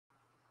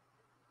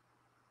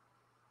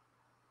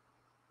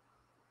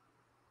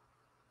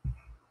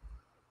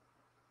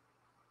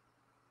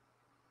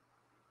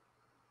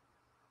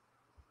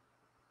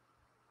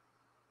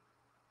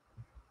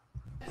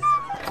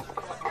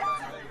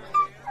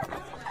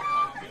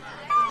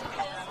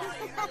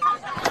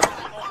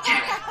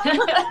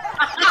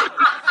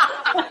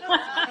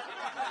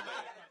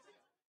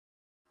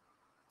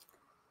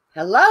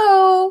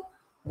Hello,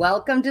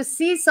 welcome to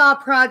See Saw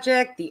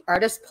Project, the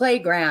artist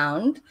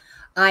playground.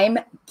 I'm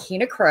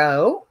Kina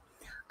Crow.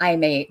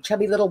 I'm a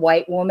chubby little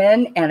white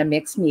woman and a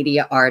mixed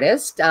media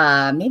artist.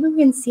 Maybe we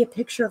can see a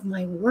picture of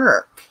my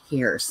work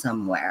here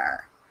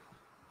somewhere.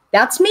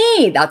 That's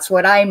me. That's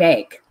what I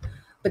make.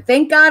 But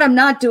thank God I'm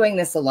not doing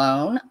this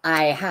alone.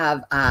 I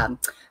have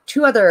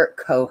two other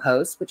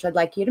co-hosts, which I'd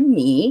like you to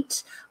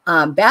meet.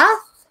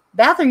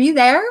 Beth, are you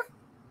there?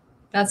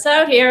 Beth's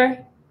out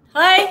here.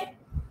 Hi.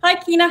 Hi,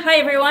 Kina. Hi,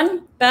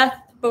 everyone. Beth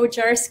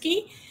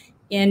Bojarski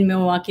in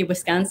Milwaukee,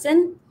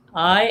 Wisconsin.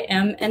 I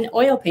am an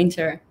oil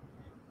painter.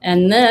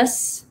 And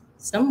this,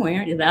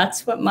 somewhere,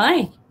 that's what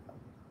my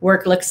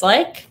work looks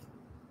like.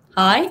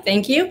 Hi,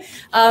 thank you.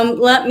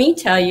 Let me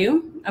tell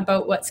you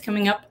about what's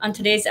coming up on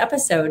today's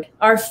episode,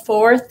 our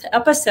 4th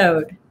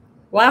episode.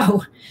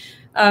 Wow.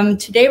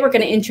 Today, we're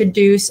going to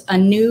introduce a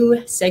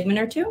new segment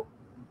or two,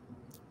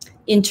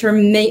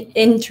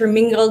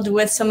 intermingled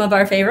with some of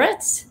our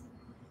favorites.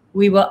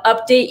 We will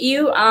update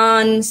you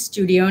on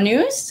studio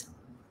news.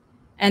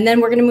 And then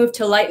we're going to move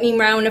to lightning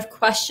round of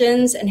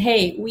questions. And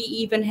hey, we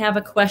even have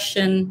a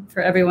question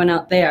for everyone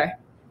out there.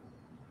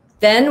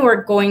 Then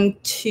we're going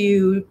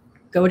to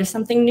go to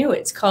something new.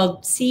 It's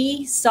called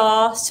See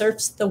Saw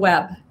Surfs the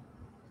Web.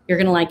 You're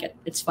going to like it.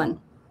 It's fun.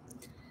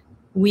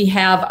 We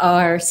have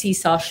our See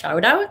Saw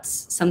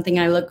ShoutOuts, something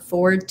I look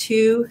forward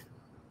to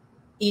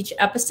each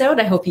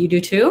episode. I hope you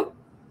do too.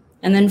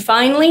 And then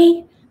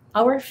finally,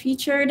 our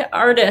featured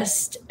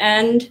artist.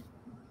 And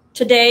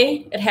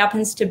today, it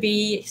happens to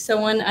be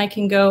someone I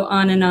can go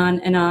on and on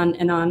and on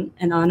and on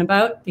and on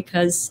about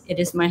because it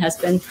is my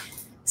husband,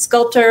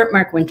 sculptor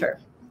Mark Winter.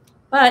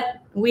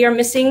 But we are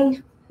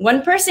missing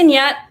one person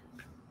yet.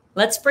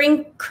 Let's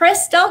bring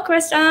Chris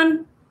Dahlquist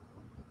on.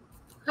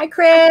 Hi,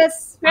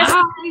 Chris.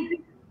 Hi.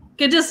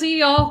 Good to see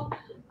y'all.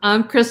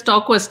 I'm Chris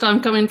Dahlquist.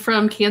 I'm coming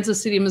from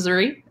Kansas City,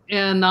 Missouri,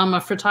 and I'm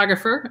a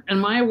photographer.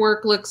 And my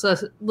work looks a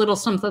little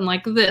something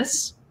like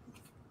this.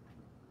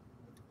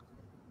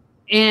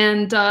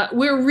 And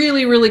we're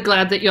really, really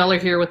glad that y'all are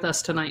here with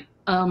us tonight.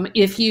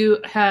 If you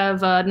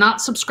have not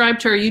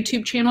subscribed to our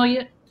YouTube channel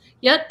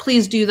yet,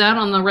 please do that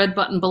on the red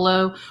button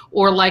below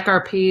or like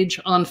our page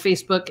on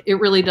Facebook. It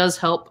really does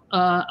help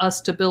us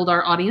to build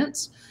our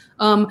audience.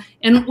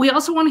 And we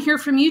also want to hear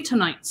from you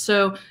tonight.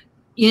 So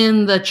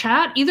in the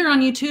chat, either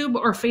on YouTube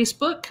or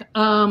Facebook,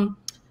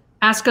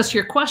 ask us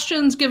your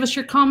questions, give us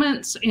your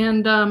comments,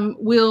 and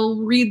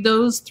we'll read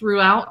those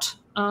throughout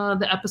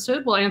the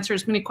episode. We'll answer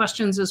as many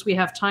questions as we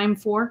have time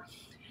for.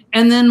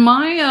 And then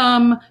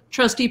my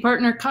trusty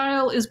partner,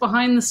 Kyle, is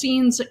behind the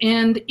scenes.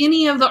 And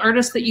any of the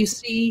artists that you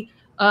see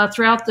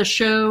throughout the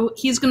show,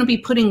 he's going to be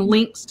putting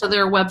links to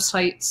their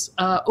websites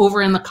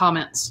over in the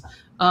comments.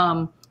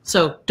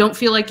 So don't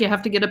feel like you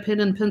have to get a pen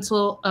and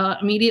pencil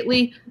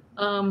immediately.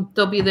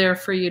 They'll be there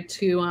for you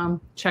to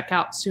check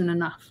out soon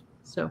enough.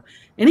 So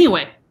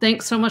anyway,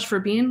 thanks so much for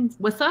being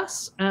with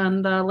us.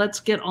 And let's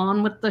get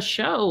on with the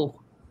show.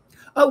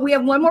 Oh, we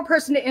have one more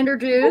person to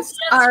introduce,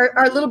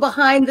 our little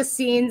behind the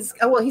scenes.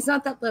 Oh, well, he's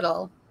not that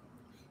little.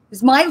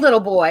 He's my little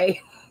boy.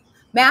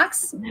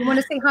 Max, you want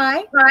to say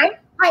hi? Hi.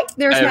 Hi,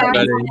 there's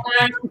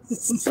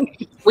Max.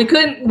 We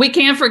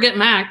can't forget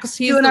Max.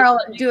 He's doing our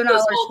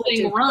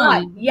thing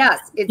run.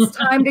 Yes, it's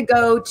time to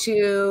go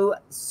to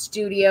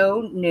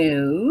studio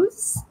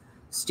news.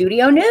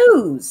 Studio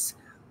news.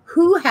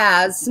 Who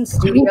has some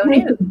studio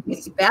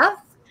news?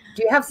 Beth?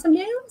 Do you have some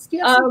news?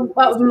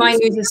 Well, my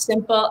news is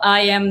simple. I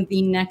am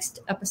the next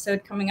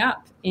episode coming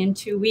up in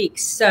 2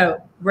 weeks.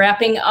 So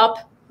wrapping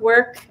up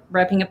work,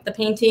 wrapping up the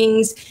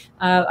paintings.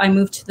 I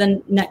moved to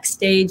the next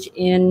stage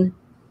in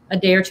a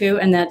day or two,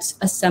 and that's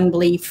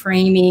assembly,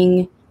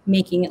 framing,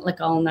 making it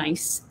look all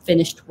nice,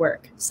 finished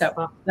work.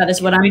 So that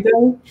is what I'm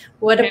doing.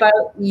 What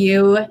about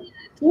you,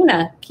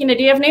 Kina? Kina,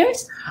 do you have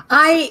news?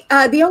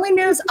 The only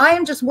news, I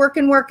am just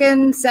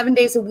working 7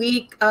 days a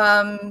week,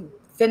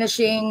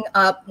 finishing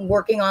up,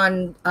 working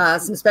on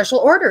some special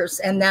orders,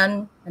 and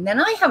then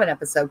I have an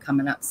episode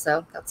coming up.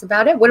 So that's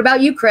about it. What about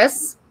you,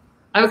 Chris?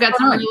 I've got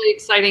some really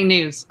exciting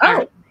news.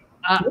 Oh.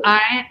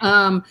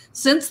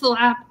 Since the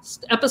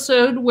last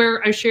episode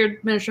where I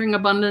shared Measuring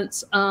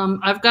Abundance,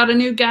 I've got a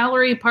new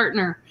gallery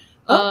partner.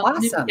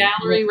 Awesome. New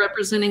gallery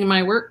representing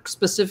my work,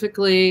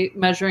 specifically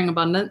Measuring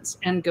Abundance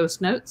and Ghost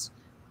Notes.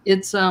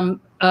 It's a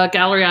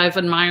gallery I've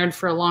admired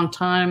for a long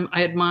time.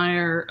 I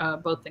admire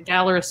both the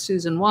gallerist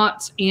Susan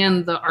Watts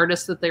and the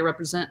artists that they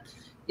represent.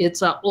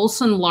 It's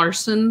Olson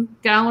Larson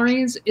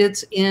Galleries.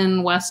 It's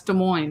in West Des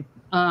Moines.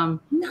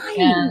 Nice.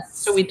 And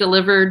so we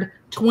delivered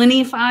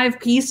 25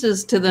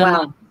 pieces to them.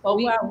 Wow. Oh,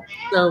 wow.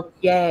 So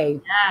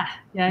yay.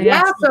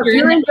 Yeah. So if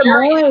you're in Des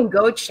Moines,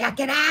 go check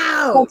it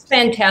out. That's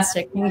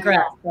fantastic.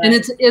 Congrats. And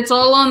it's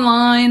all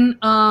online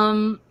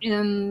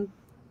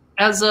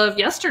as of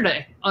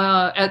yesterday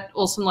at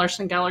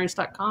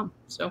olsonlarsongalleries.com.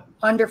 So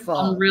wonderful.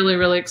 I'm really,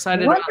 really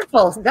excited.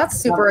 Wonderful. That's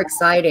super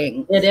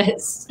exciting. It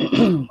is.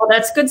 Well,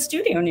 that's good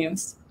studio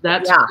news.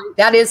 That's yeah, great.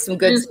 that is some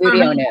good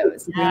studio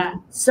news. Yeah.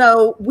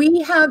 So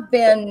we have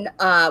been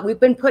we've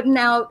been putting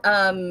out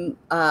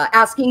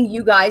asking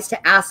you guys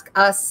to ask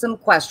us some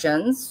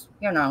questions,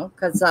 you know,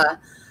 because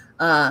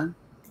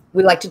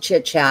we like to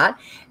chit chat,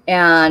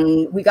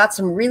 and we got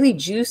some really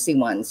juicy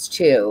ones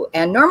too.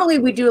 And normally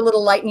we do a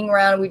little lightning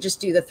round, we just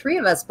do the three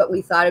of us, but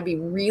we thought it'd be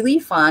really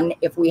fun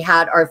if we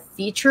had our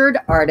featured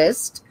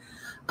artist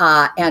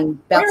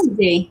and Beth's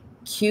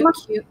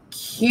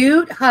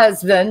cute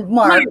husband,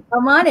 Mark,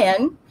 come on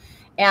in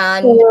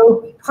and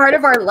be part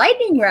of our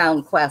lightning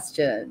round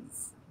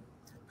questions.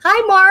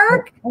 Hi,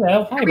 Mark.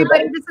 Hello. Hi,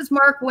 everybody. This is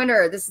Mark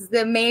Winter. This is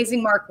the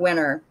amazing Mark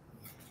Winter.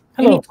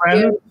 Hello,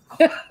 friend.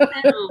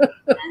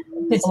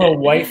 Hello,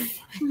 wife.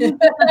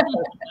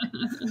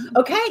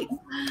 Okay,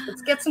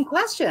 let's get some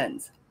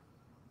questions.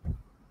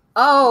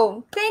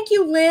 Oh, thank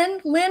you,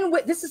 Lynn.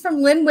 This is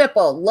from Lynn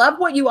Whipple. Love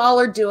what you all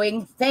are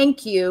doing.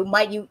 Thank you.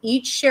 Might you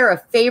each share a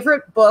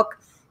favorite book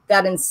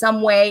that in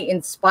some way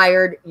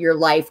inspired your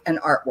life and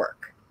artwork?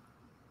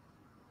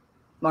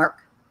 Mark?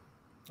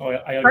 Oh,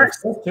 I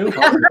understand too.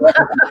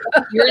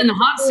 You're in the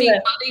hot seat,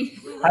 buddy.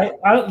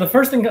 The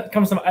first thing that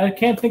comes to mind, I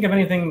can't think of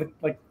anything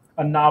like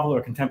a novel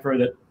or contemporary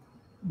that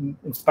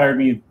inspired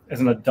me as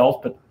an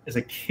adult, but as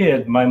a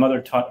kid, my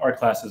mother taught art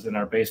classes in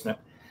our basement,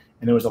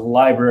 and there was a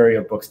library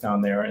of books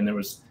down there, and there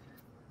was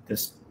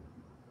this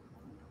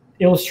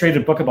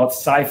illustrated book about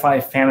sci-fi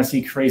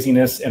fantasy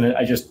craziness, and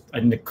I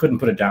couldn't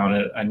put it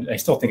down. I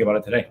still think about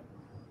it today.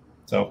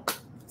 So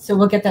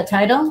we'll get that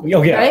title.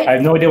 Oh yeah, right? I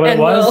have no idea what it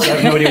was. I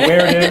have no idea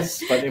where it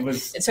is, but it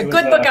was. It's a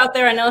good book out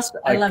there. I know.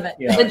 I love it.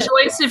 Yeah. And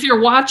Joyce, if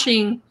you're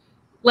watching,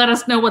 let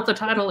us know what the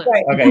title is.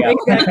 Right. Okay, yeah.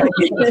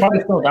 It's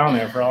probably still down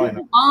there for all I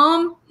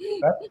know.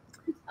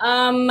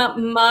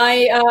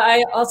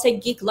 I'll say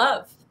Geek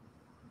Love.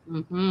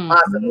 Mm-hmm.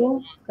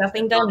 Awesome.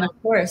 Nothing done,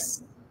 of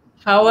course.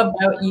 How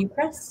about you,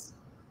 Chris?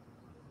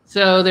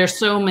 So there's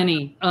so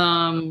many.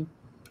 I'm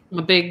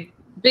a big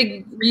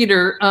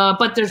reader,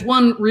 but there's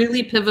one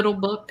really pivotal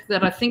book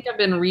that I think I've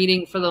been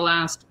reading for the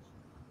last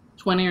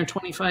 20 or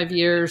 25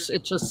 years.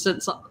 It just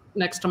sits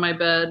next to my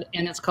bed,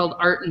 and it's called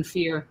Art and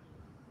Fear.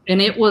 And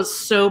it was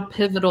so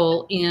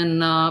pivotal in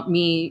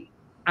me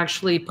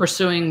actually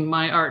pursuing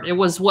my art. It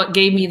was what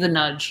gave me the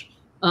nudge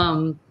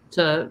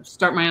to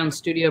start my own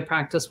studio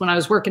practice when I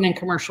was working in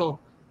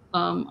commercial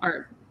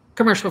art,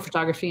 commercial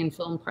photography and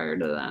film prior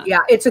to that.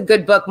 Yeah, it's a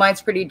good book.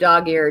 Mine's pretty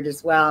dog-eared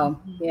as well.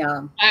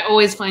 Yeah. I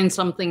always find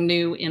something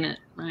new in it,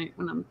 right?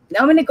 Now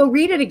I'm going to go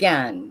read it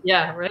again.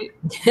 Yeah, right?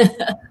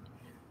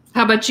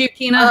 How about you,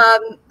 Kina?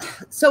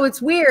 So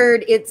it's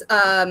weird. It's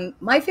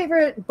my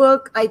favorite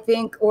book, I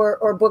think,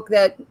 or book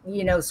that,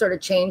 you know, sort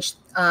of changed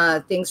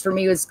things for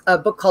me was a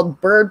book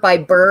called Bird by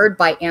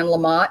Anne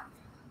Lamott.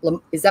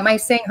 Is that my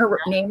saying her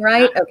name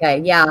right?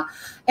 Okay, yeah.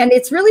 And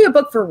it's really a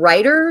book for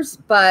writers,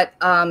 but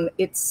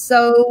it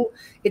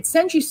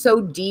sends you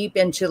so deep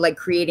into like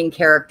creating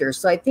characters.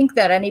 So I think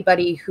that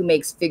anybody who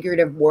makes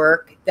figurative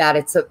work, that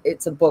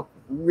it's a book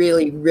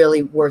really,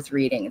 really worth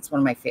reading. It's one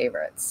of my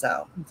favorites.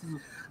 So.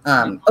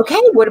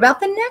 Okay, what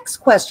about the next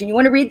question? You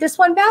want to read this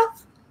one,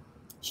 Beth?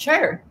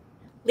 Sure.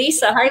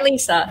 Lisa, hi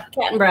Lisa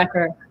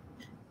Kattenbraker.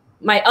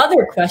 My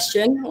other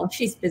question, well,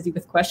 she's busy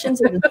with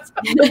questions.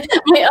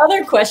 My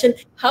other question,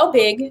 how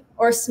big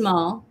or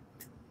small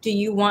do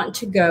you want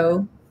to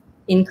go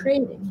in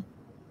creating?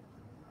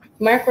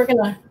 Mark, we're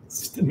gonna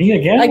me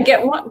again. I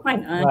get one. Why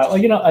not? Well,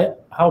 you know,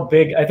 how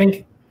big? I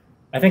think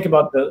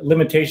about the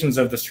limitations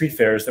of the street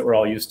fairs that we're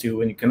all used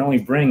to, and you can only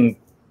bring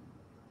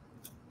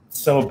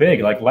so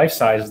big. Like life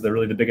size is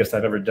really the biggest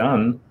I've ever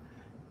done,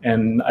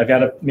 and I've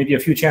got maybe a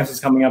few chances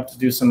coming up to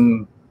do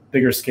some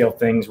bigger scale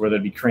things where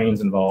there'd be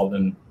cranes involved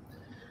and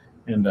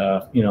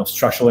you know,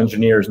 structural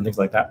engineers and things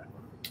like that.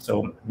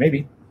 So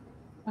maybe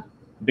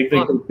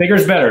bigger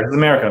is better. It's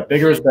America.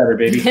 Bigger is better,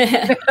 baby.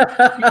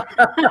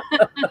 I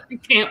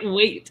can't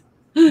wait.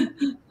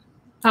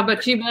 How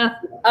about you, Beth?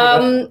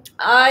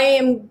 I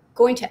am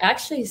going to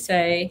actually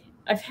say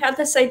I've had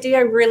this idea.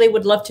 I really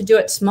would love to do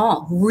it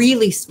small,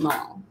 really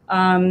small.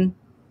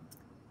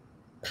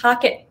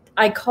 Pocket.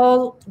 I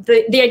call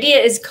the idea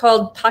is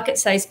called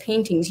pocket-sized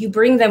paintings. You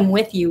bring them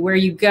with you where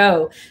you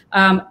go.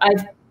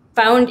 I've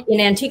found in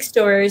antique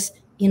stores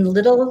in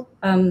little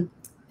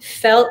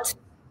felt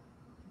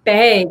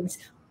bags,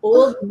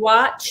 old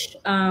watch,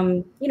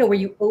 you know, where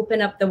you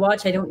open up the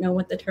watch. I don't know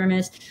what the term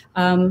is,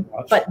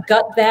 but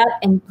gut that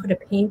and put a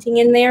painting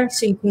in there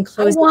so you can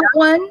close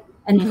one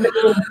and put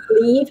a little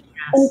sleeve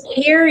and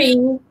carry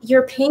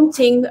your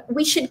painting.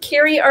 We should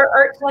carry our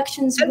art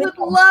collections. I would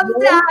love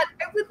that.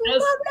 I would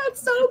love that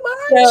so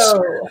much.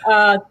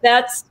 So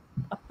that's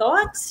a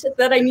thought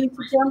that I need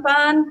to jump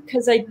on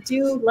because I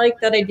do like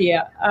that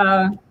idea.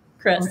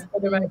 Chris,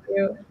 what about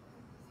you?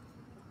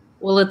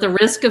 Well, at the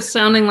risk of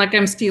sounding like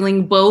I'm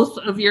stealing both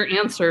of your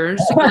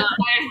answers,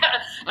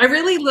 I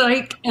really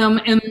like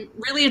am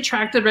really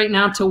attracted right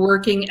now to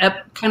working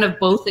at kind of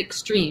both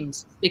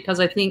extremes because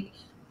I think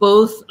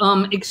both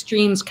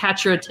extremes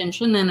catch your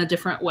attention in a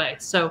different way.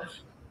 So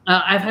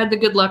I've had the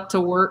good luck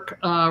to work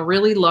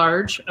really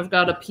large. I've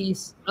got a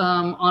piece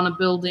on a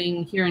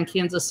building here in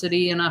Kansas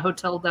City in a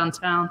hotel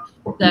downtown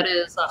that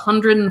is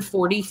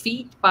 140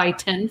 feet by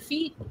 10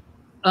 feet.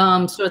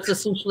 So it's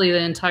essentially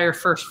the entire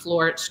first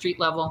floor at street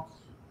level.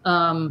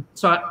 I'm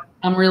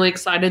really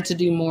excited to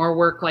do more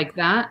work like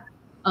that.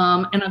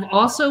 And I've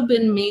also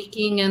been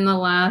making in the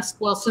last,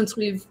 well, since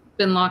we've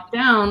been locked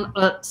down,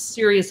 a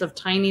series of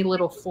tiny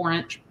little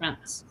 4-inch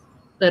prints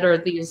that are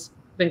these,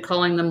 been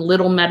calling them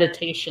little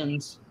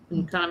meditations,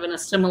 and kind of in a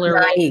similar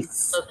way,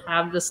 to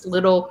have this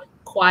little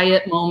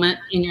quiet moment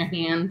in your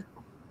hand.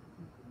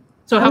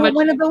 So how about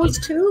one of those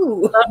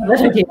too?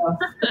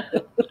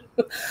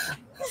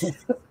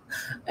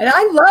 And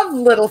I love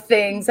little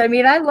things. I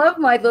mean, I love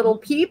my little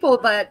people,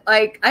 but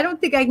like, I don't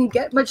think I can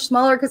get much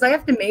smaller because I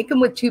have to make them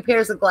with 2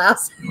 pairs of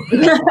glasses.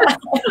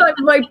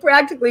 I'm like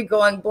practically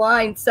going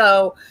blind.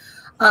 So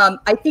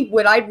I think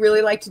what I'd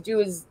really like to do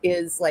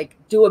is like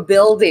do a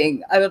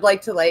building. I would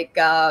like to like,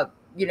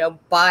 you know,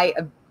 buy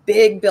a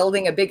big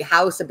building, a big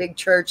house, a big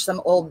church,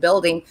 some old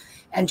building,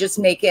 and just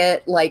make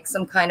it like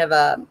some kind of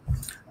a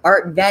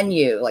art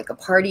venue, like a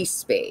party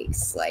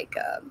space, like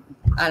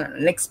I don't know,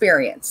 an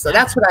experience. So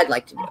that's what I'd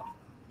like to do.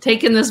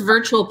 Taking this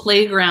virtual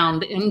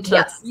playground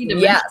into 3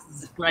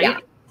 dimensions, right?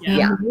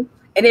 Yeah.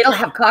 And it'll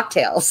have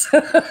cocktails.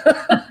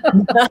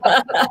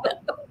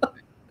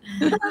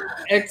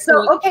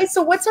 So, okay,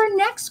 so what's our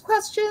next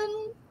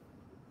question?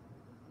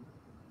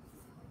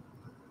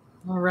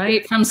 All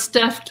right, from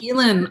Steph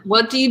Keelan.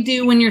 What do you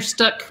do when you're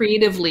stuck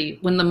creatively,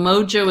 when the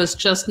mojo is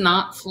just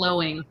not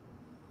flowing?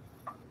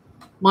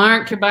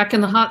 Mark, you're back in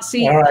the hot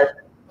seat. All right,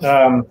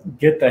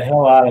 get the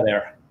hell out of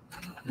there.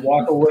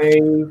 Walk away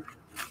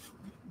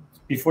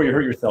before you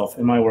hurt yourself.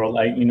 In my world,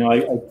 I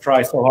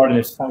try so hard, and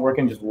if it's not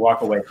working, just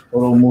walk away.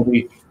 Go to a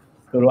movie.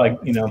 Go to, like,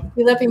 you know.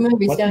 We love your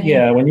movies, don't you?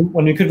 Yeah,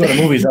 when you could go to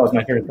movies, that was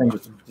my favorite thing.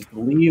 Just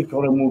leave,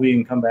 go to a movie,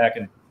 and come back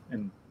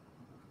and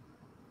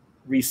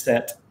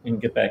reset and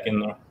get back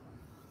in there.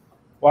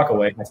 Walk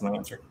away. That's my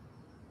answer.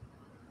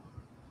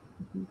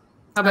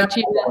 How about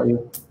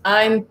you?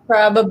 I'm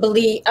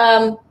probably,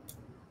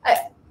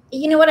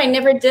 you know what? I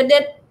never did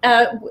it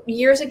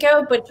years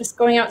ago, but just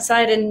going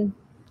outside and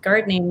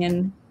gardening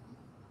and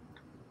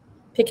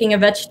picking a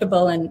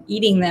vegetable and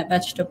eating that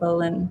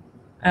vegetable. And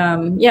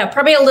yeah,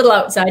 probably a little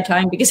outside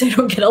time because I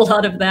don't get a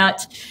lot of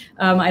that.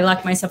 I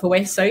lock myself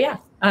away. So yeah,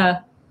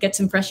 get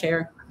some fresh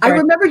air. I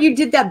remember you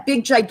did that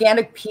big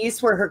gigantic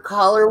piece where her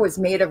collar was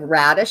made of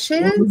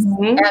radishes.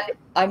 Mm-hmm. And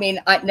I mean,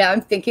 now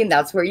I'm thinking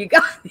that's where you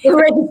got it.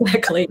 Right,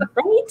 exactly.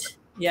 Right?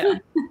 Yeah.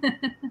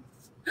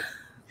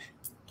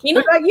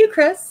 What about you,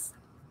 Chris?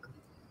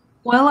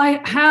 Well,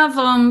 I have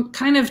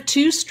kind of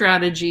 2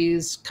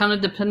 strategies, kind of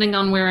depending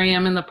on where I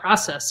am in the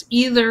process.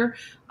 Either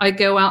I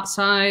go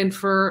outside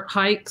for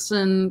hikes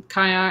and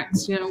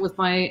kayaks, you know, with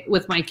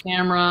my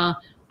camera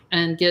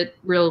and get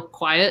real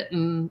quiet,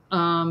 and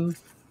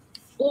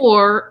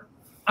or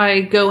I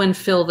go and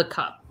fill the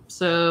cup.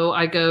 So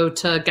I go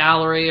to a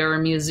gallery or a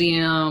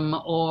museum,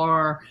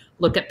 or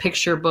look at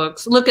picture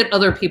books, look at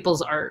other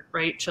people's art,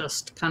 right?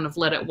 Just kind of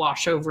let it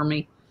wash over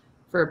me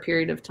for a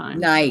period of time.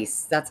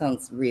 Nice. That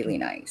sounds really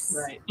nice.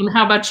 Right. And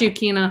how about you,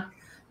 Kina?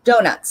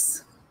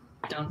 Donuts.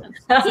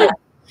 Donuts.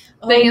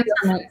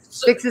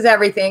 Fixes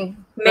everything.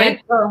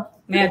 Magical.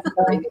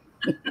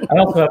 I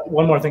also have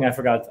one more thing I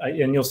forgot,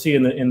 and you'll see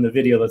in the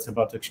video that's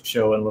about to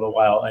show in a little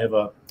while.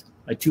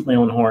 I toot my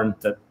own horn.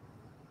 That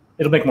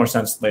it'll make more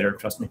sense later.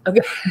 Trust me.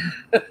 Okay.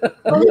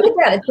 Well, look at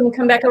that. It's going to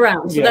come back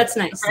around. So that's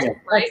nice.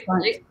 Right.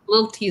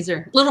 Little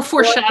teaser, little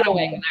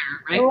foreshadowing there,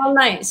 right? Well,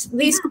 nice.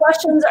 These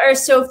questions are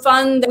so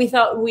fun that we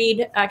thought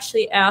we'd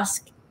actually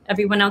ask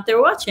everyone out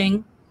there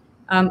watching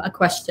a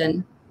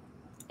question.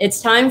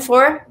 It's time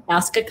for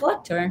Ask a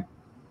Collector.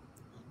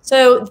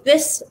 So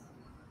this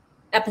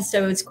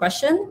episode's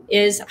question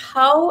is,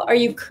 how are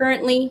you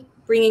currently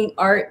bringing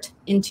art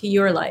into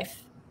your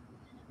life?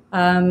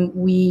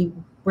 We're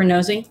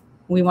nosy.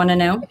 We want to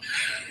know.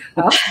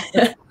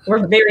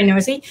 We're very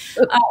nosy.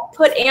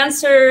 Put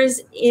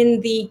answers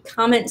in the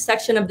comment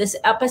section of this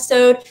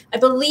episode. I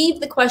believe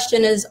the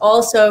question is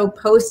also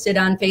posted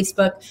on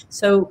Facebook,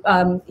 so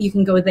you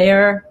can go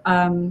there.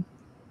 And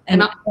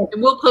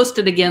we'll post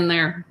it again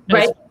there.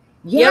 Right.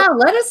 Yeah,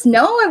 let us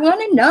know. I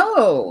want to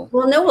know.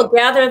 Well, no, we'll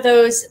gather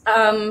those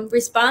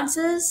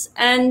responses,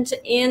 and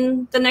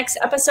in the next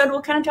episode,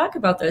 we'll kind of talk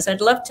about those.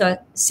 I'd love to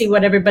see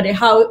what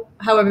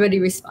how everybody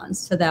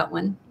responds to that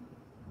one.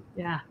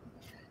 Yeah.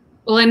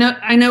 Well,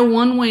 I know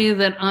one way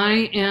that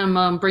I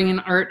am bringing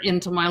art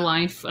into my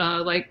life,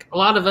 like a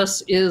lot of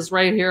us, is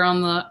right here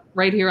on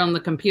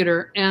the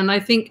computer. And I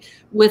think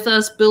with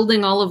us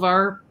building all of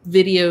our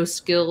video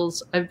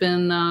skills, I've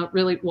been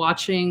really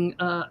watching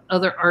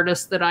other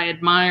artists that I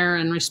admire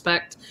and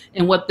respect,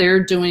 and what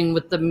they're doing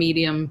with the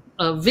medium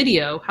of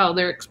video, how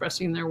they're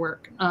expressing their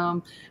work.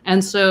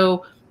 And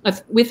so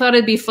we thought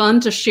it'd be fun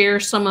to share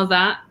some of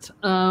that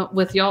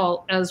with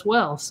y'all as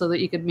well, so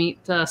that you could meet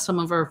some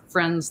of our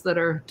friends that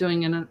are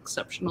doing an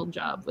exceptional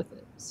job with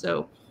it.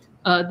 So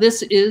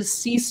this is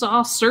See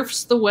Saw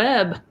Surfs the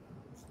Web.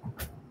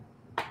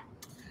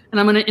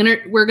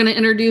 And we're gonna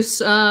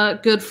introduce a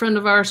good friend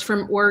of ours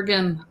from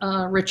Oregon,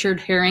 Richard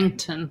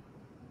Harrington.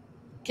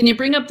 Can you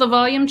bring up the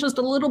volume just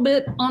a little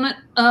bit on it,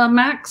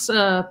 Max?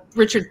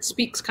 Richard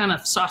speaks kind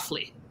of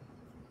softly.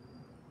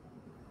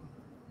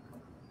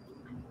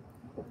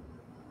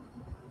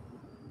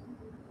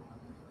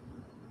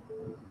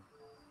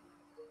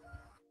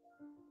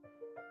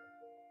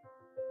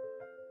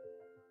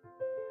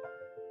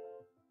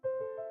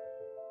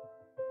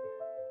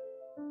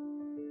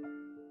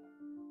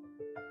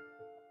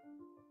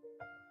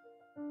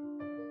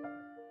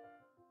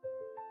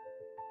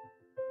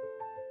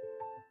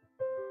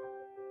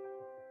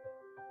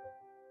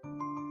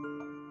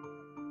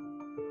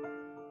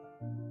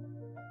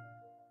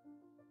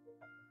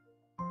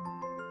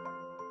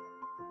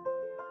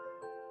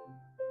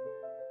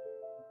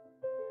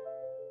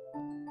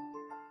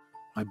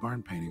 My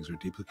barn paintings are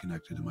deeply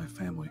connected to my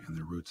family and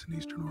their roots in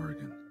Eastern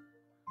Oregon.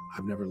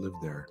 I've never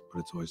lived there, but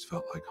it's always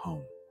felt like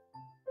home.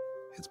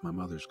 It's my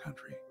mother's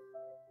country.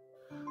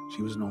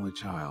 She was an only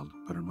child,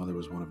 but her mother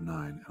was one of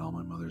 9, and all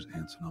my mother's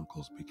aunts and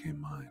uncles became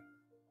mine.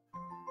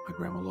 My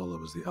grandma Lola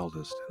was the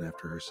eldest, and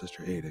after her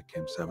sister Ada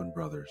came 7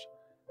 brothers,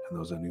 and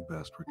those I knew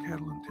best were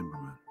cattle and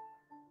timbermen.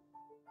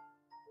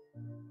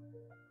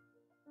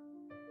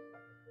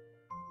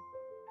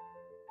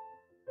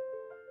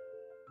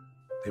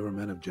 They were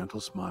men of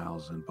gentle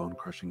smiles and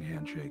bone-crushing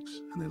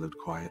handshakes, and they lived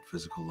quiet,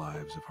 physical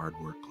lives of hard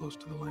work close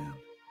to the land.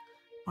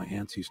 My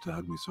aunts used to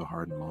hug me so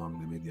hard and long,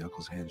 they made the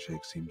uncle's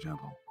handshake seem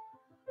gentle.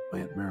 My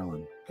Aunt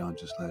Marilyn, gone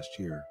just last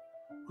year,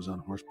 was on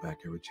horseback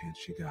every chance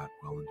she got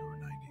well into her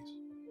 90s.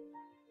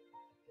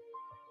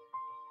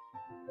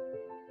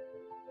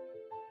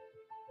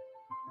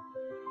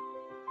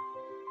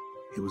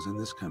 It was in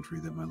this country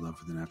that my love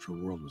for the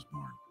natural world was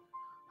born.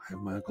 I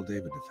have my Uncle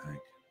David to thank.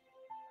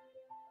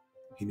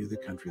 He knew the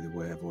country the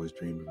way I've always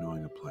dreamed of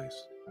knowing a place,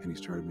 and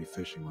he started me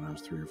fishing when I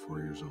was 3 or 4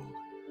 years old.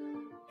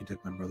 He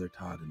took my brother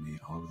Todd and me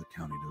all over the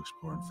county to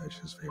explore and fish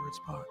his favorite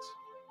spots.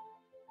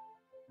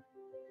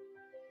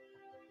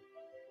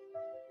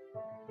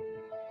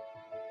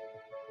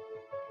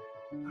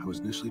 I was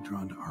initially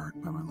drawn to art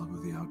by my love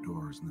of the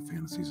outdoors and the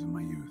fantasies of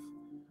my youth,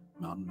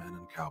 mountain men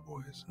and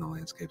cowboys, and the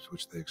landscapes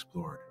which they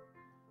explored.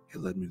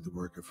 It led me to the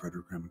work of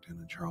Frederick Remington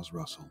and Charles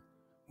Russell,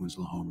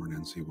 Winslow Homer and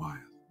N.C.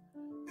 Wyeth.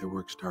 Their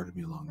work started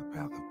me along the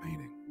path of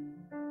painting.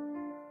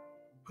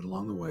 But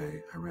along the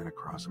way, I ran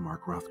across a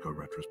Mark Rothko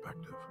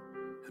retrospective,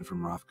 and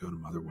from Rothko to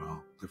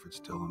Motherwell, Clifford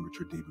Still and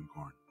Richard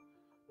Diebenkorn,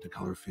 to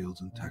color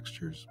fields and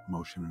textures,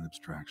 motion and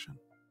abstraction,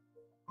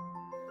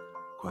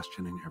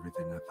 questioning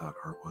everything I thought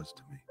art was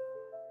to me.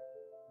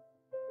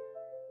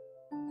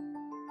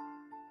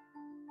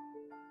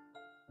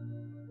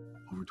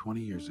 Over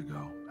 20 years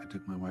ago, I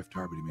took my wife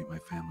Darby to meet my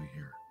family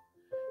here.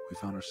 We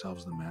found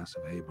ourselves in the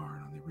massive hay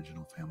barn on the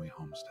original family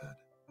homestead.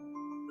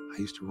 I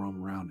used to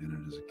roam around in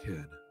it as a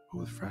kid, but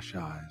with fresh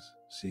eyes,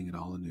 seeing it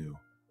all anew,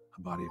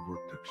 a body of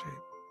work took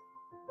shape.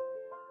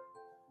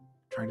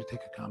 Trying to take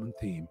a common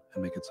theme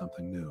and make it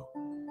something new,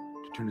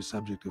 to turn a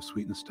subject of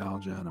sweet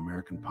nostalgia and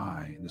American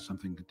pie into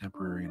something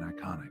contemporary and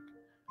iconic,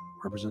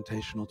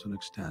 representational to an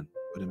extent,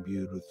 but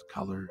imbued with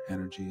color,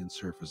 energy, and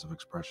surface of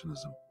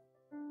expressionism.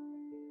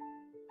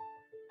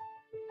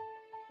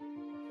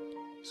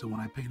 So when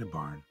I paint a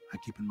barn, I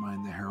keep in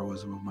mind the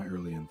heroism of my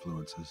early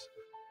influences,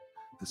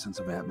 the sense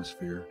of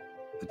atmosphere,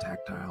 the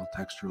tactile,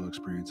 textural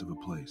experience of a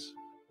place.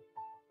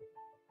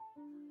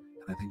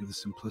 And I think of the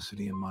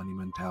simplicity and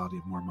monumentality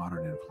of more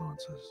modern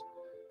influences,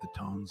 the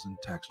tones and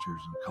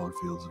textures and color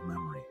fields of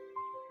memory.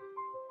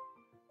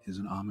 It is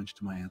an homage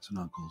to my aunts and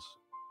uncles,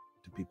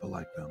 to people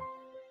like them,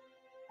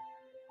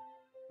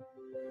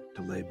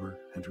 to labor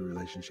and to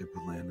relationship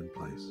with land and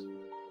place,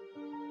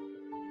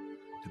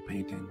 to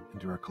painting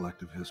and to our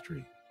collective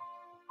history,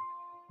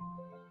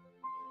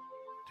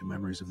 to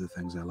memories of the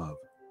things I love.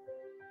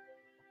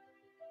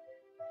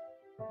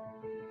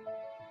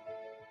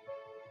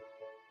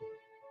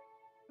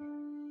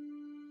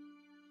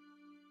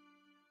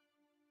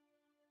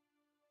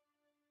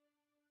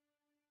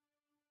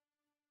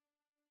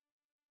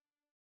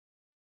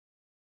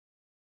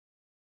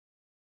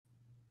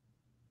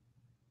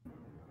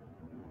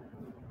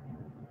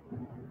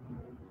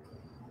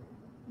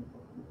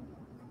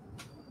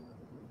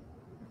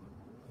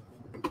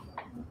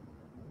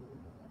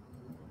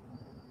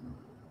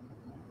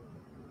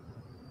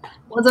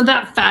 Wasn't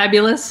that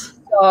fabulous?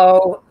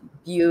 So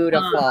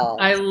beautiful.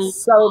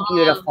 So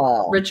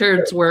beautiful.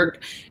 Richard's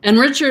work. And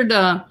Richard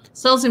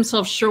sells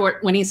himself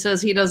short when he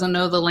says he doesn't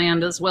know the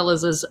land as well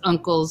as his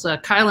uncles.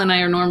 Kyle and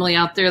I are normally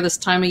out there this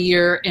time of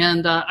year,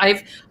 and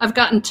I've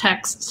gotten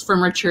texts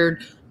from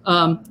Richard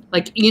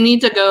like, you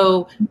need to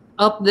go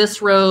up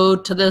this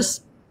road to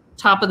this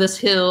top of this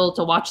hill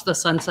to watch the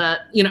sunset.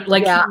 You know,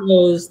 like, yeah. He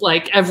knows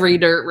like every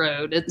dirt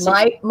road. It's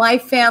my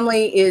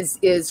family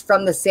is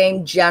from the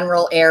same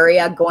general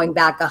area going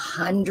back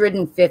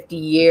 150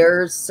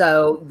 years.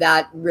 So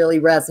that really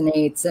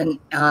resonates. And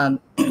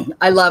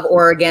I love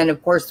Oregon.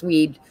 Of course,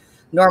 we'd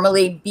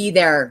normally be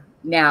there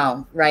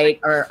now, right?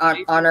 Or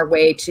on our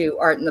way to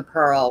Art and the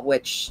Pearl,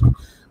 which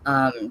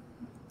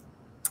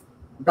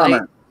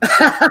Bummer.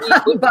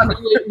 Bummer.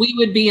 We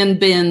would be in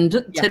Bend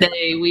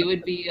today. We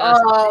would be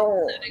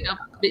setting up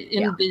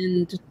in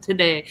Bend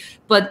today.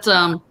 But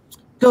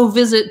go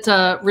visit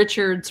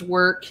Richard's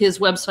work. His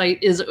website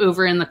is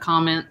over in the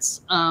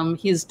comments.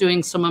 He's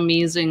doing some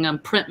amazing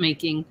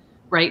printmaking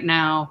right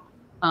now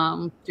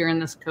during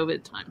this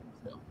COVID time.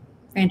 So.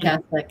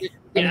 Fantastic.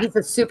 And he's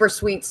a super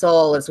sweet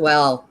soul as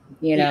well,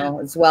 you know,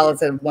 as well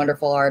as a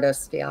wonderful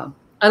artist. Yeah.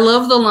 I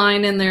love the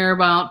line in there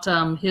about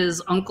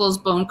his uncle's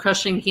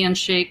bone-crushing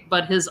handshake,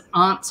 but his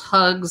aunt's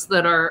hugs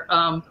that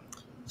are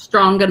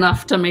strong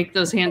enough to make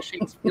those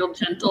handshakes feel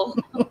gentle.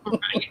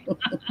 Right.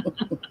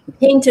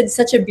 Painted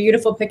such a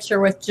beautiful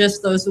picture with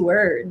just those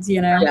words,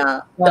 you know?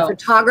 Yeah. The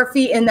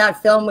photography in that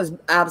film was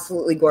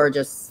absolutely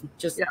gorgeous.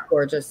 Just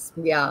gorgeous.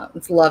 Yeah.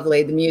 It's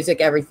lovely. The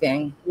music,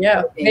 everything.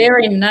 Yeah.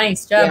 Very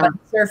nice job on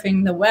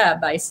surfing the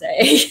web, I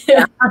say.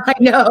 I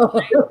know.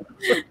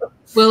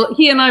 Well,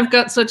 he and I've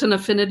got such an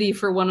affinity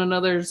for one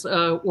another's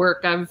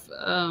work.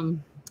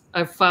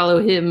 I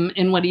follow him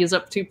and what he is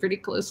up to pretty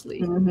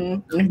closely.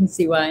 Mm-hmm. I can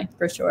see why,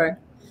 for sure.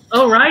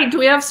 All right. Do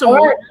we have some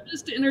more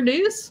artists to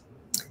introduce?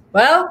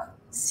 Well,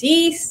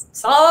 See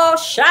Saw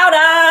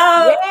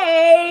ShoutOut!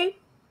 Yay!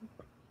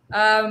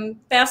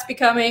 Fast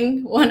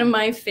becoming one of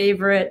my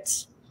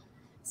favorite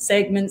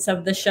segments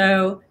of the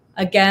show.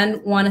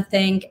 Again, want to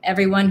thank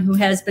everyone who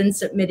has been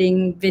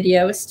submitting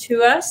videos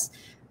to us.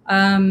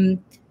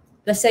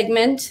 The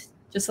segment,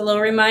 just a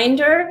little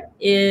reminder,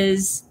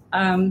 is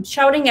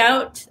shouting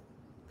out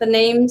the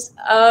names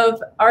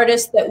of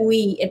artists that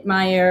we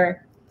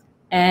admire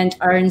and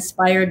are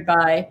inspired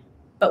by.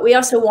 But we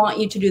also want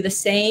you to do the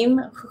same.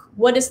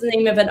 What is the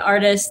name of an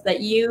artist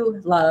that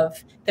you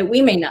love that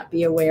we may not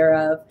be aware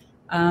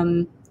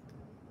of?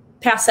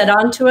 Pass that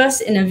on to us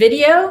in a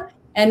video,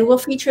 and we'll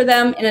feature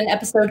them in an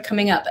episode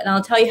coming up. And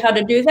I'll tell you how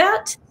to do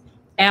that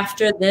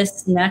after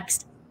this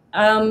next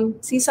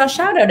See Saw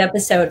ShoutOut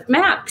episode.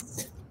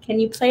 Max, can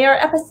you play our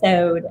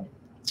episode?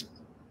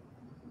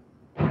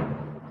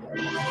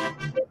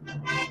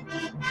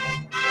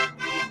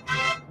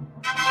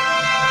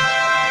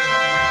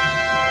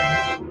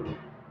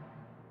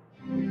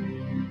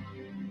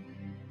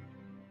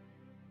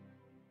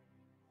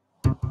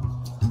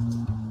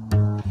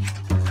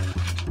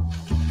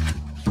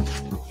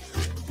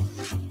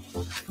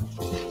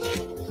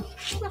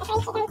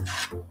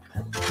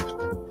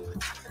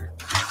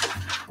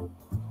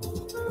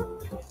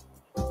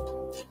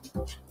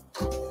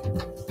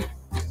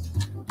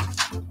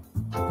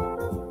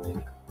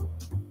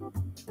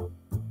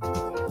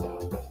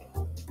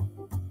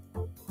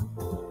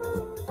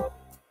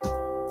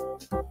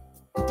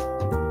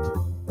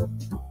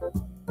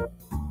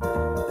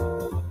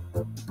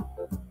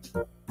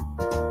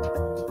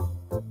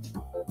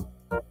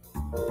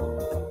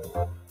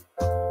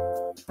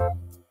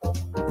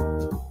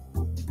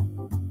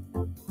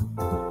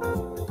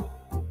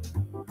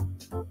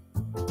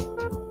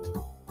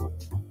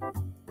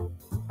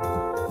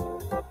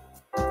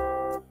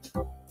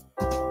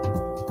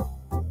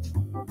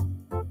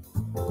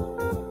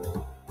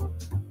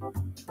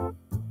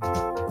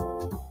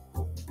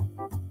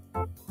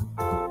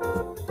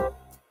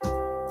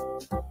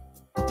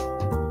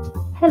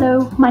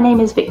 Hello, my name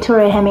is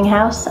Victoria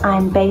Hemminghaus.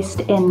 I'm based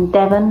in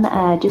Devon,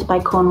 just by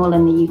Cornwall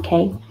in the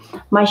UK.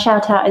 My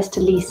shout out is to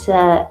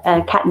Lisa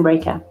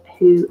Kattenbraker,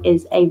 who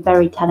is a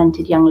very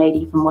talented young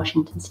lady from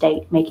Washington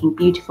State, making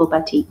beautiful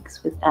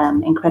batiks with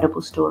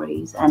incredible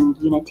stories and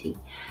unity.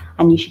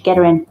 And you should get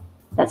her in.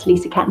 That's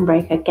Lisa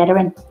Kattenbraker. Get her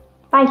in.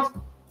 Bye.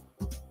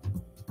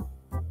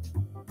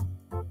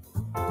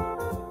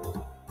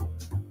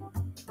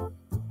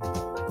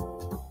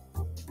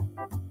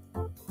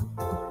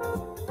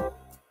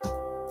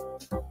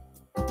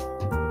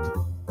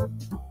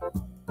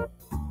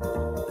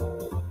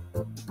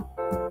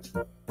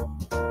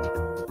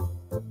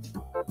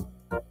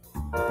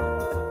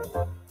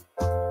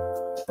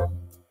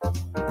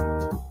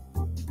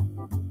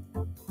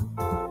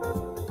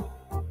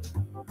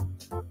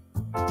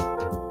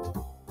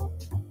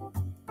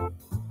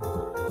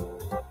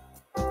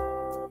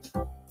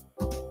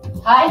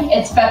 Hi,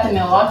 it's Beth in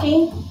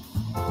Milwaukee.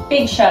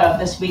 Big shout out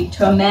this week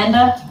to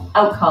Amanda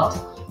Outcalt.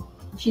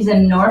 She's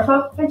in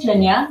Norfolk,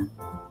 Virginia.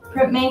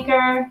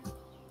 Printmaker,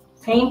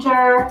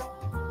 painter,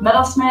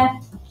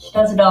 metalsmith. She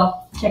does it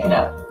all. Check it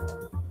out.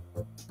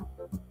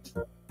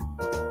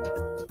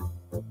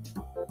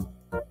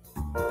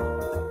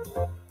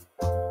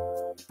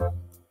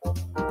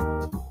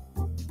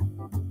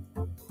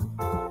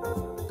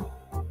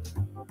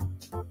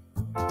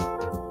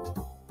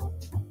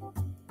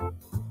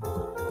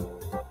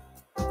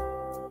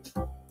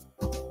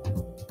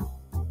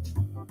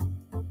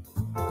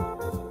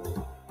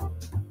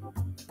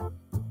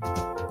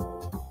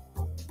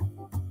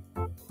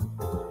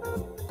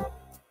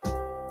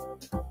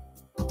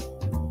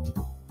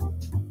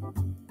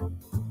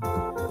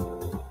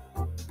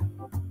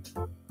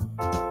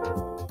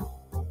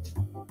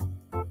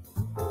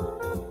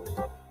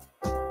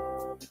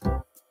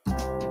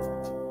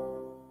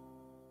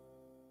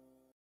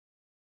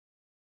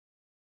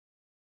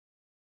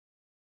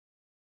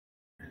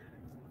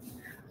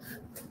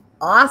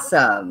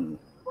 awesome.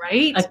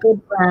 Right? A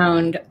good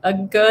round. A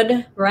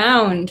good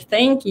round.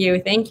 Thank you.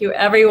 Thank you,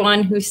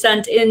 everyone who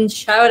sent in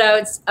shout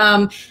outs.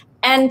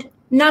 And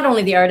not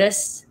only the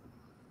artists,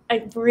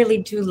 I really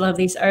do love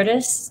these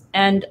artists,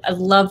 and I'd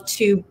love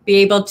to be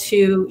able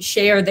to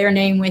share their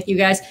name with you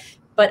guys.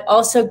 But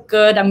also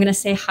good, I'm going to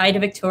say hi to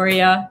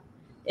Victoria.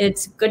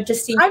 It's good to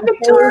see Hi,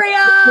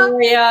 Victoria.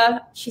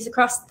 Victoria. She's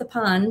across the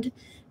pond.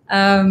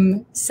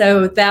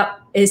 So that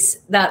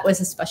was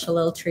a special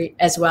little treat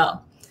as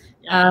well.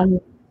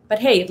 But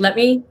hey, let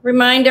me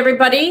remind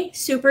everybody,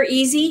 super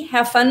easy.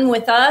 Have fun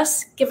with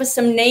us. Give us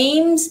some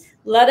names.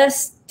 Let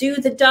us do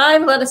the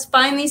dive. Let us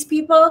find these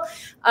people.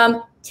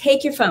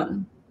 Take your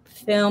phone.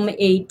 Film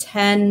a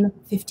 10,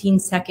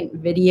 15-second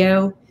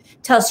video.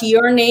 Tell us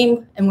your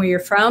name and where you're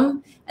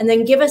from. And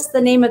then give us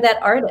the name of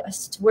that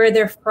artist, where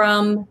they're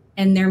from,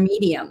 and their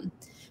medium.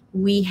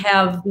 We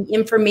have the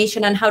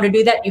information on how to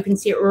do that. You can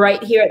see it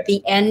right here at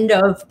the end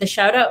of the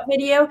shout out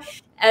video,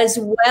 as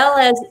well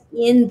as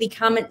in the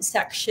comment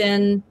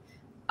section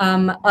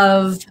on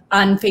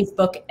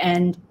Facebook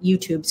and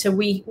YouTube. So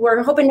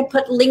we're hoping to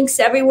put links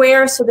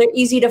everywhere so they're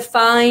easy to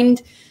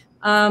find.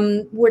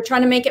 We're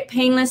trying to make it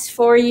painless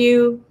for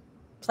you.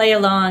 Play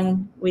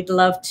along. We'd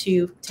love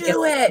to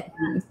do it.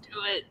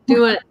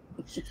 Do it.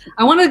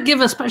 I want to give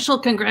a special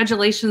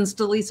congratulations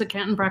to Lisa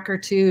Kattenbraker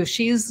too.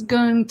 She's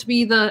going to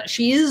be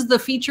she is the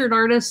featured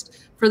artist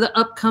for the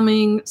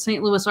upcoming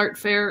St. Louis Art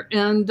Fair.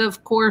 And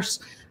of course,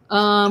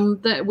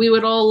 that we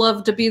would all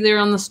love to be there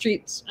on the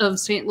streets of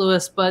St.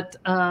 Louis, but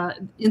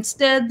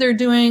instead they're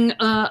doing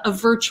a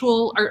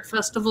virtual art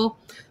festival,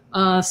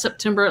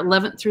 September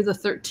 11th through the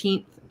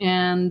 13th.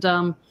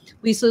 And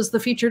Lisa's the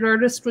featured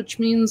artist, which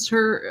means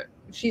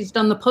she's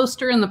done the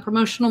poster and the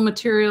promotional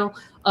material.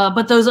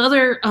 But those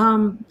other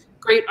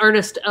great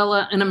artists,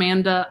 Ella and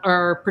Amanda,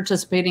 are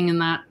participating in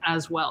that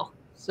as well.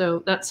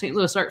 So that's St.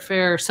 Louis Art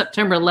Fair,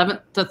 September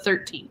 11th to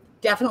 13th.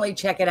 Definitely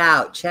check it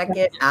out. Check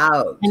it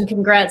out. And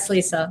congrats,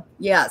 Lisa.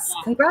 Yes.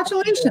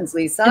 Congratulations,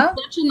 Lisa.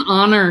 It's such an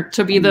honor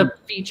to be the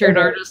featured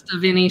artist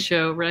of any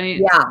show, right?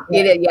 Yeah,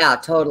 it is. Yeah,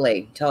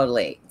 totally.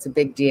 Totally. It's a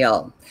big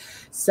deal.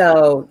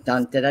 So,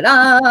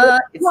 dun-da-da-da.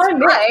 It's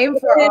time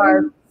for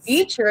our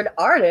featured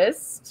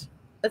artist.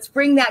 Let's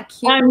bring that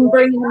cute. I'm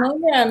bringing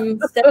them in. I'm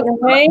stepping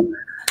away.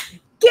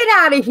 Get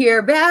out of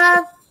here,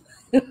 Beth.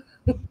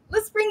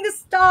 Let's bring the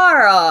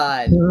star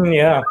on.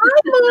 Yeah.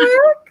 Hi,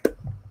 Mark.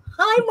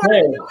 Hi, Mark.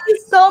 Hey. Thank you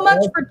so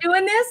much for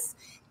doing this.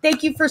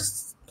 Thank you for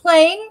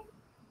playing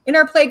in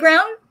our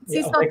playground,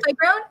 See Saw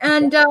Playground.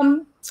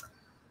 And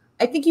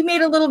I think you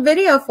made a little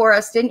video for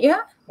us, didn't you?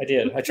 I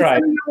did. I tried.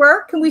 Your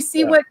work. Can we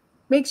see what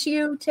makes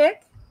you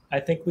tick? I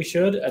think we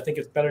should. I think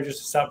it's better just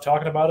to stop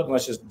talking about it and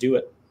let's just do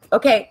it.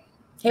 Okay.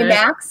 Hey,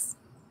 Max.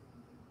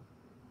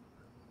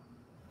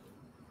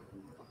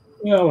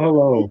 Well,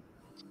 hello.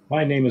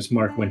 My name is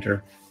Mark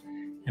Winter,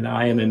 and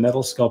I am a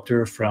metal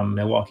sculptor from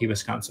Milwaukee,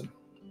 Wisconsin.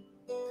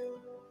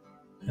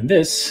 And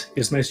this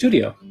is my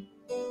studio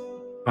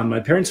on my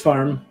parents'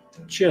 farm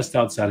just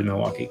outside of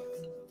Milwaukee.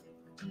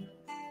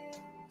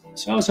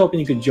 So I was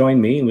hoping you could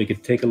join me and we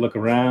could take a look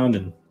around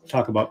and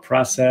talk about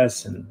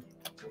process and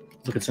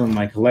look at some of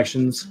my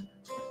collections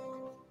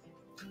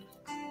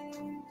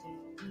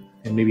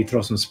and maybe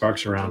throw some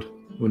sparks around.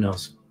 Who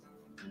knows?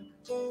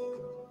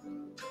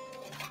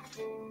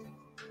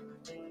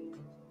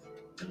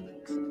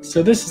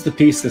 So this is the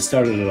piece that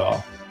started it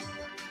all.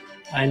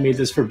 I made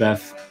this for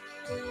Beth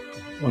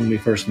when we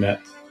first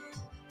met.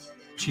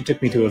 She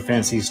took me to a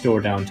fancy store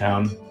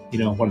downtown, you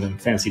know, one of them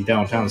fancy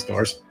downtown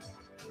stores,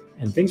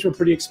 and things were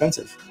pretty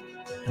expensive.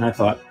 And I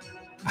thought,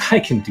 I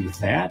can do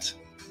that.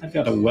 I've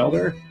got a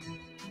welder.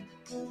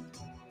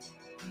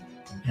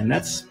 And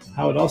that's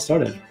how it all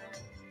started.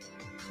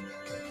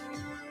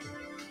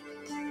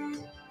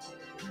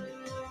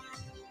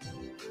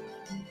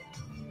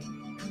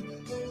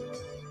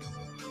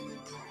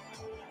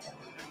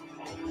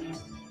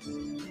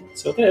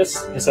 So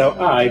this is how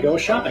I go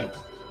shopping.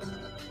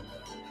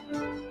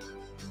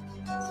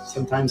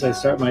 Sometimes I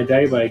start my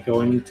day by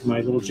going to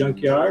my little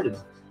junkyard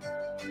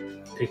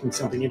and picking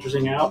something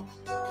interesting out.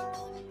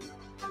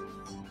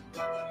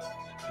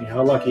 And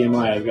how lucky am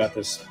I? I've got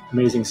this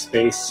amazing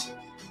space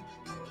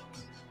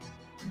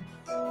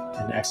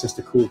and access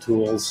to cool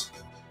tools.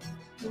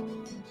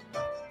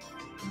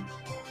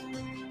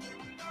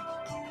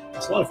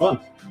 It's a lot of fun.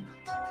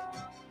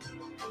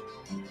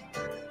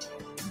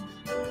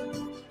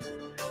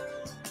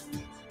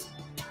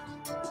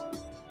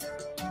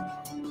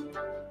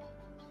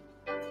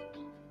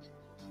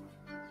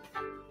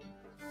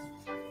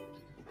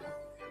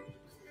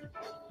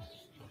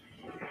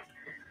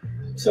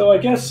 So I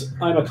guess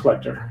I'm a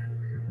collector,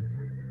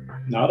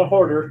 not a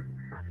hoarder.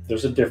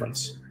 There's a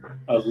difference,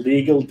 a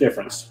legal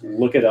difference.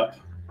 Look it up.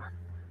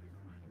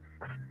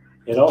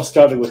 It all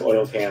started with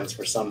oil cans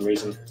for some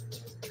reason.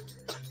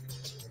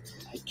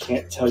 I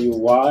can't tell you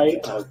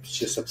why. I was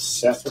just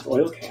obsessed with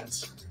oil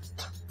cans.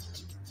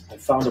 I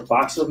found a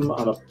box of them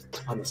on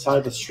the side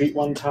of the street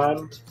one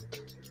time,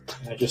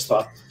 and I just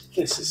thought,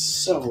 this is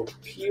so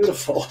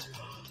beautiful.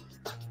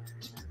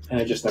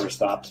 And I just never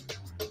stopped.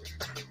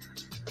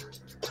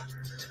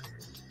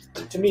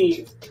 to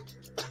me,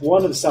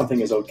 one of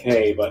something is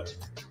okay, but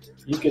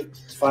you get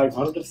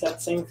 500 of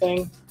that same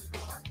thing,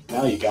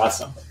 now you got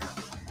something.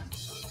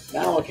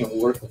 Now I can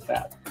work with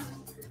that.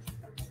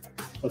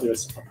 Whether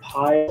it's a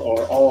pile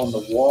or all on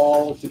the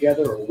wall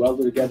together or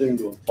welded together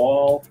into a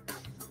ball,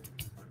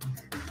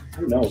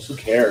 who knows, who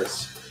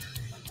cares?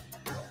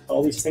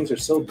 All these things are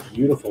so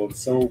beautiful and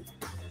so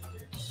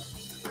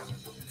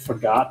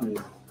forgotten.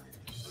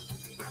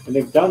 And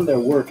they've done their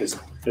work as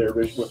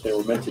what they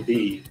were meant to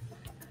be,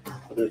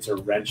 whether it's a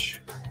wrench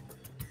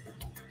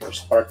or a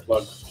spark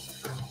plug.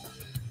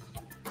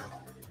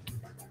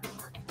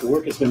 The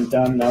work has been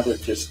done, now they're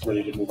just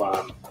ready to move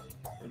on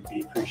and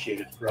be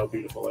appreciated for how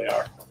beautiful they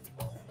are.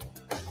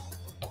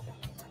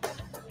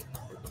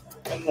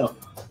 I don't know,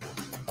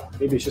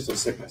 maybe it's just a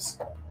sickness.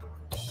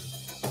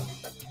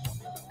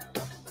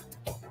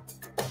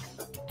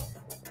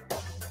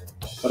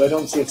 But I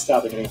don't see it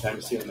stopping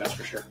anytime soon, that's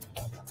for sure.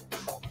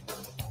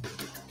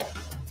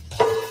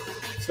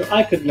 So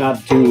I could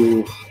not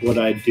do what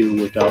I do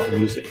without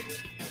music.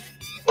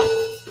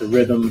 The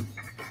rhythm,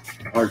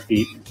 the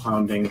heartbeat,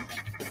 pounding,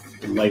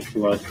 the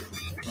lifeblood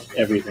of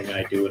everything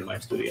I do in my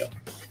studio.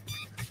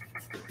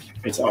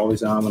 It's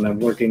always on when I'm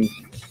working.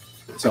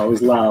 It's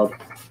always loud.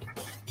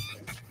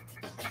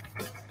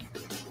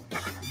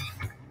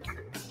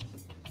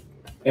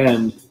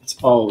 And it's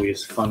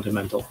always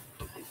fundamental.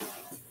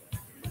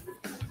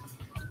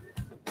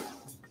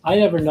 I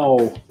never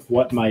know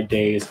what my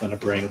day is going to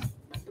bring.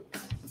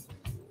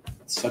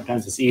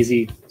 Sometimes it's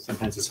easy,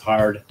 sometimes it's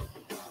hard.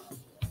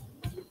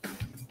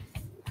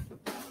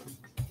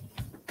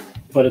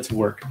 But it's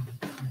work.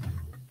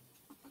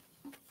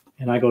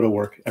 And I go to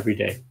work every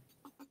day.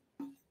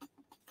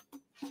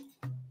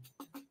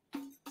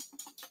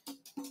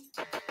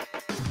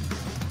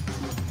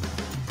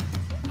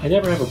 I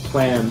never have a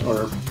plan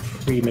or a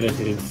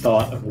premeditated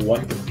thought of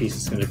what the piece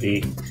is going to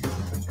be.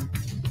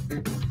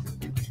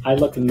 I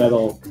let the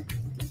metal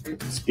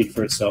speak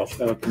for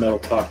itself. I let the metal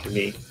talk to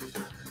me.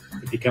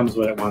 It becomes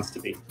what it wants to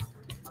be.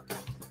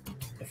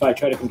 If I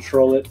try to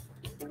control it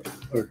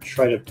or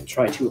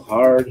try too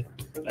hard,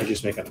 I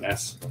just make a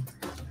mess.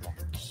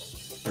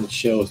 And it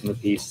shows in the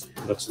piece.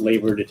 It looks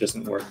labored, it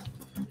doesn't work.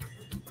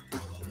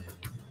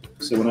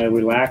 So when I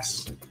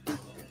relax,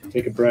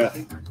 take a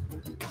breath,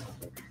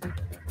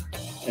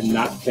 and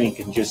not think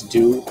and just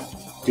do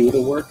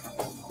the work,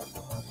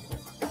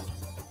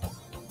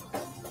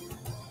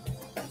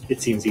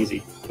 it seems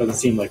easy. It doesn't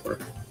seem like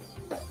work.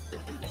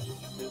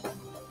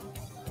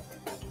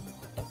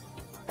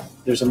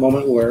 There's a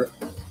moment where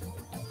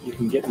you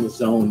can get in the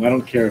zone. I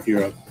don't care if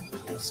you're a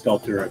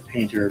sculptor, a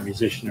painter, a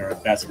musician, or a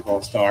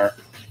basketball star.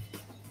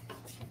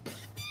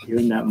 You're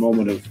in that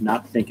moment of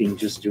not thinking,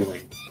 just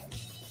doing.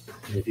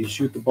 And if you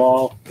shoot the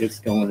ball, it's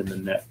going in the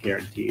net,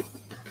 guaranteed.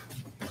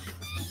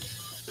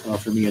 Well,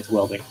 for me, it's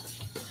welding.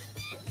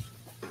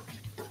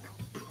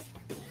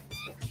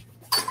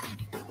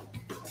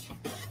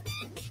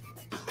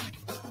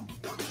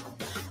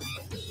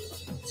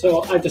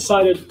 So I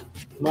decided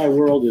my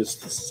world is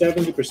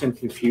 70%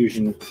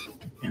 confusion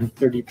and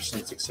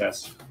 30%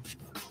 success.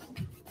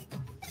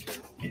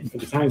 And for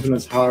the times when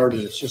it's hard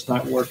and it's just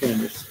not working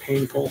and it's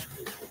painful,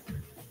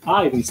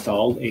 I've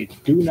installed a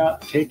do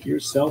not take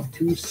yourself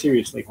too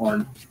seriously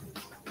horn.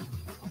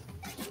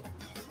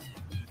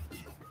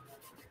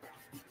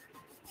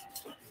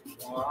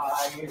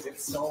 Why is it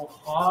so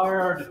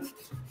hard?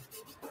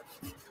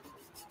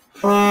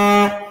 Wait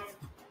a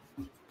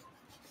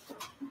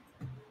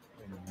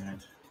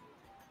minute.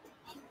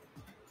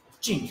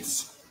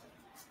 Genius.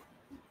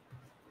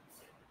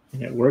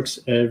 And it works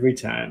every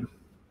time.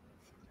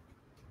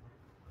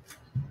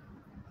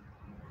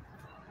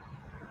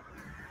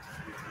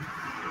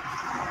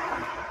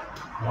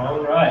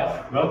 All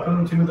right,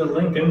 welcome to the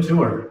Lincoln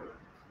Tour.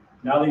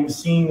 Now that you've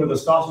seen where the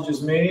sausage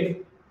is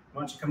made,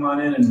 why don't you come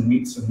on in and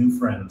meet some new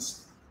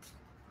friends?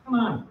 Come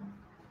on.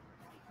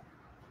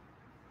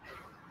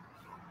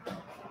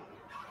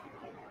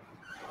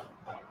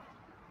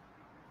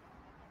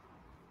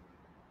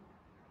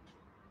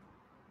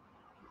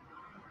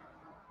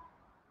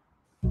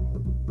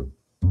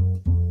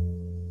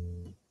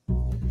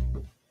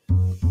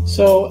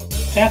 So,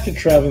 after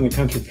traveling the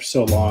country for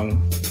so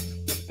long,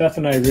 Beth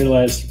and I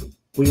realized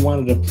we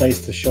wanted a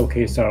place to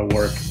showcase our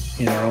work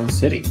in our own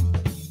city,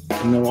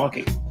 in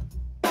Milwaukee.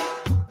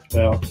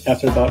 Well,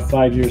 after about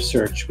 5 years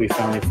search, we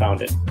finally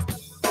found it.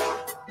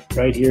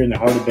 Right here in the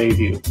heart of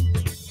Bayview.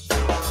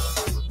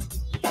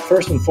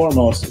 First and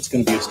foremost, it's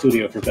going to be a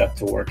studio for Beth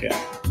to work in.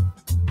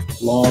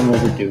 Long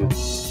overdue.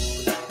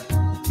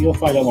 You'll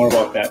find out more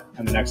about that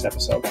in the next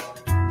episode.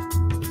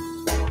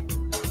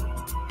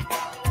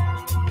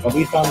 But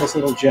we found this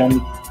little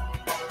gem,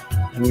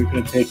 and we're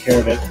going to take care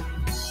of it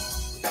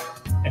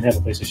and have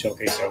a place to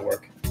showcase our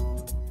work.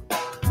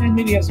 And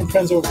maybe have some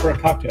friends over for a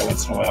cocktail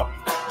once in a while.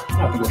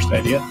 Not the worst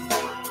idea.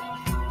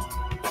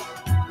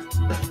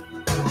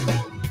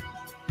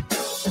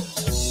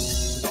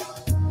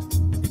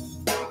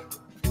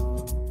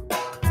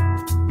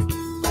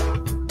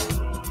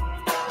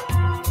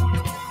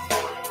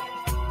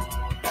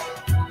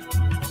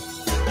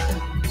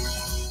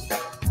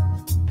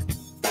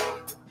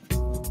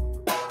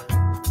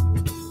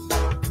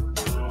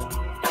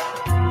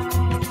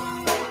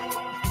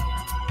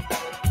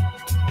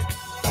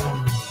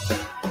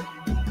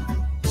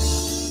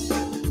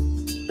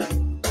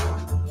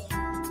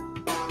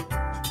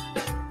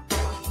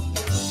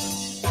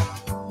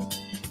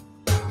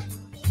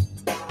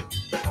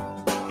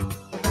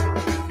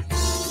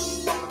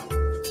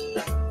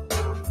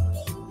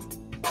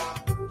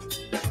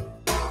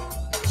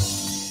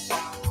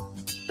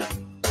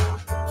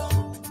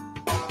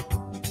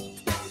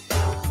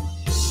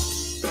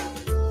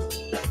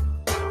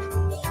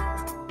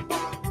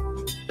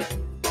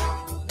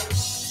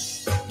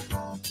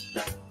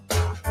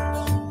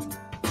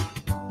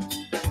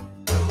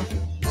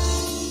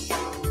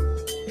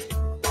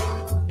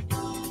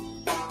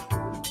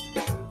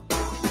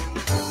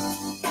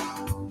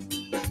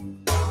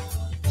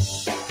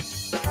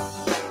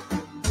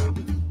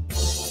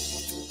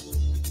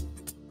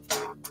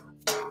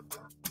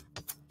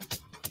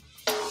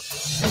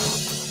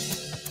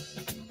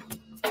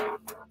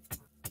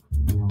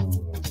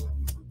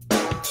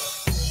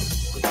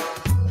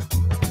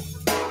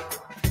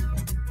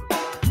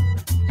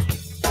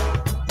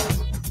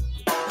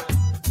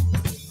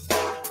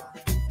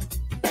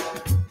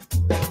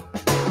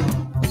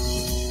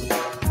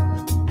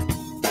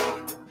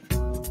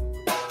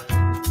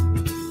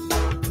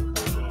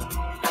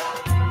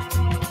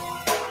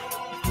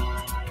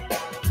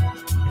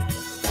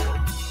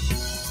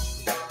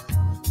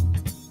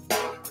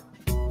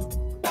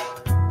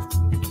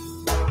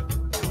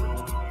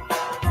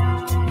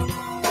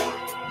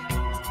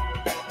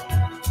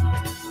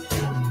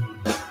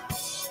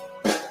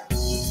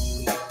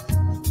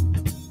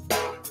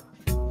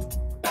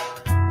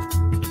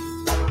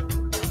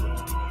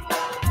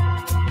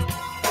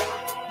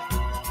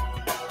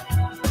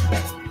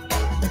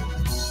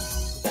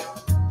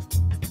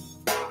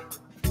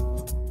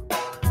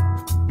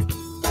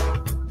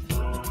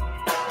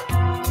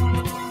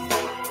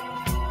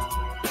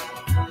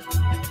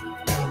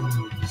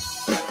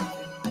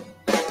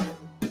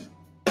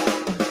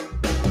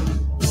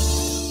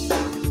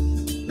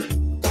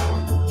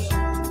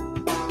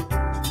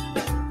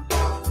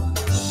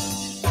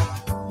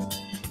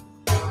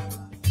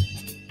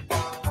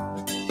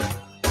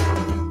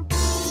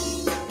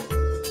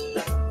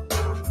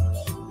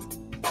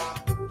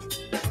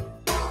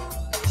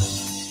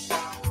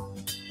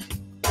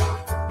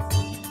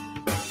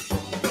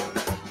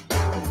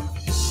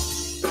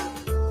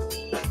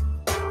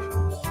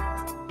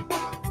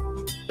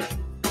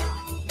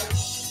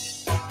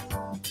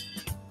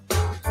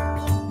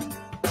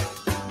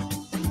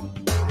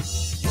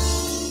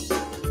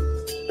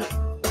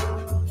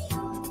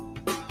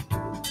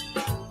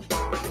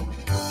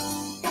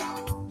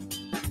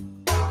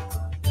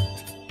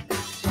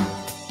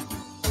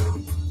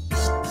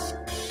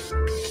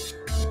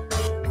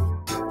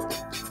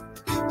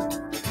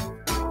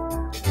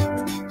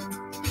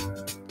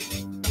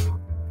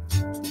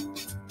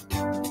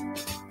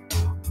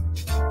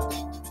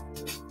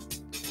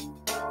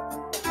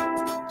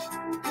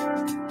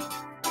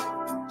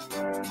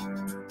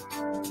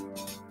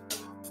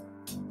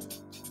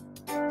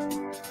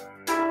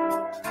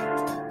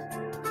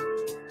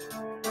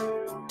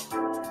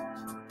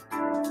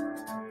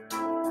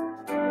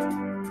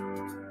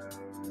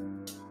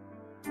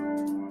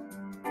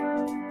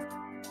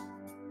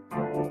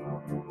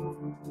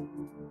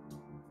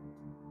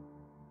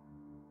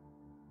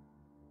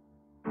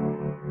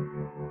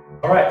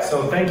 right,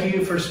 so thank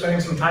you for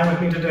spending some time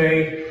with me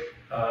today.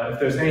 If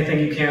there's anything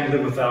you can't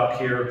live without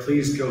here,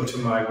 please go to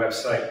my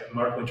website,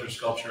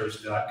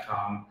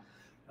 markwintersculptures.com.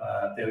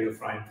 There you'll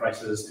find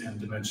prices and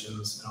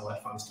dimensions and all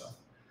that fun stuff.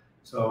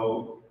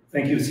 So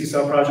thank you to See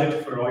Saw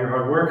Project for all your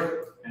hard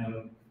work,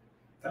 and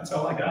that's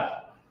all I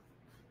got.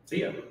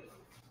 See ya.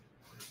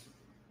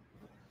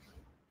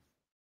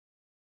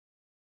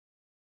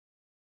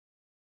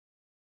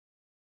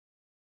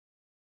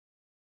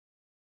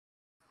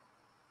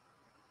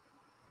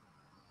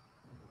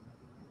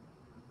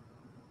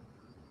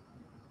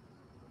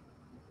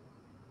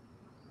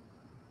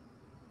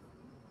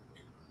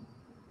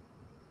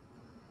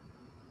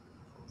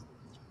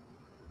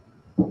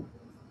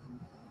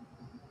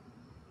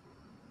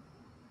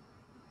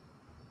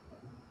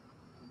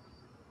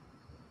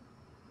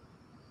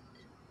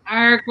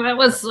 Ark, that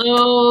was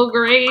so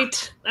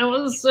great. That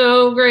was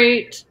so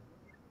great.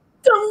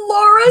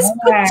 Dolores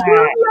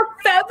Petunia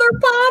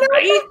Featherbottom.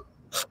 Right?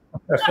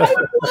 I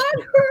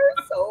want her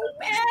so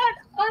bad.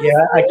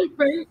 Yeah,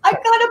 I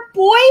got a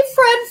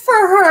boyfriend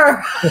for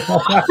her.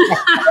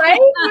 Right?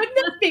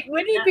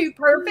 Wouldn't he be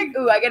perfect?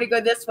 Ooh, I got to go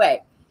this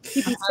way.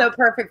 He'd be so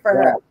perfect for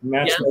her.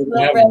 Yes.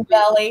 Little red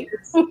belly.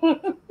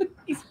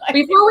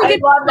 Like,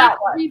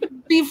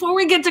 Before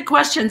we get to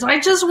questions, I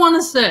just want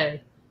to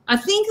say, I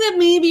think that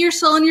maybe you're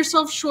selling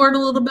yourself short a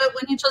little bit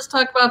when you just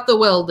talk about the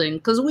welding,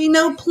 because we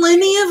know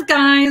plenty of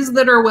guys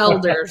that are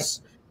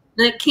welders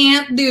that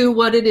can't do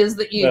what it is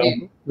that you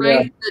do,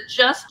 right?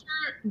 Yeah.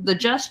 The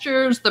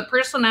gestures, the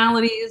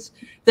personalities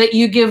that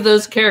you give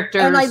those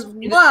characters. And I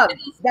love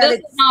that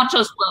it's not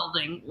just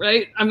welding,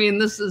 right? I mean,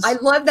 I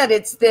love that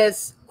it's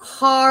this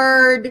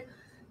hard,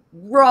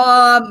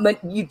 raw,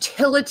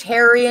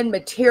 utilitarian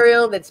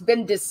material that's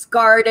been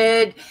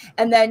discarded,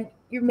 and then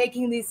you're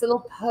making these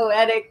little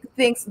poetic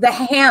things. The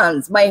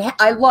hands,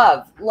 I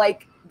love,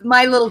 like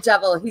my little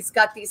devil, he's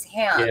got these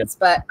hands,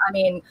 but I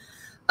mean,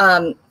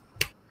 well,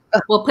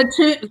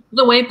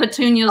 the way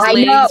Petunia's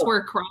legs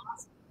were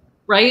crossed,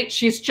 right?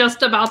 She's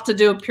just about to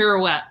do a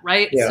pirouette,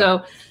 right? Yeah.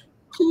 So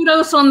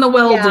kudos on the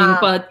welding,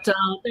 but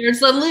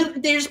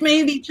there's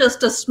maybe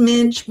just a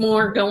smidge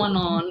more going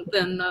on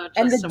than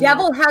and the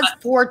devil has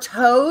 4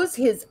 toes.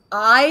 His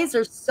eyes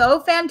are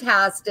so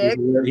fantastic.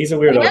 He's a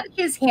weirdo. And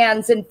his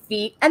hands and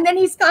feet, and then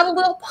he's got a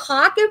little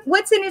pocket.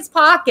 What's in his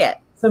pocket?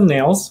 Some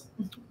nails.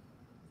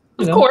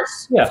 Of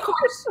course,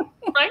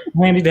 right?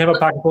 Handy to have a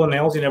pocket full of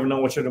nails. You never know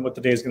what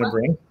the day is going to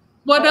bring.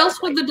 What else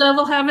would the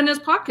devil have in his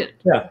pocket?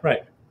 Yeah,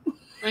 right.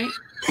 Right.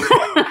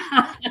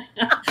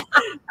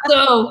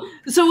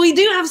 So we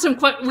do have some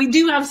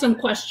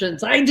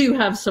questions. I do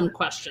have some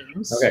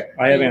questions. Okay,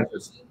 I have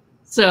answers.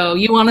 So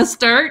you want to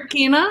start,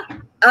 Kina?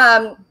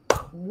 I've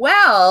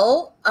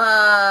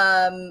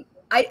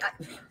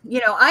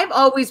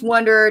always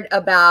wondered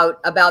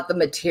about the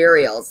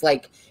materials.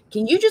 Like,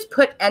 can you just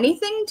put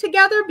anything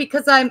together?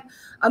 Because I'm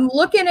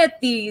looking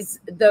at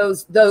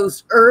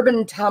those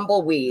urban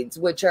tumbleweeds,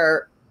 which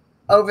are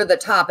over the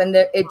top, and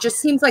it just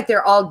seems like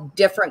they're all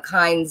different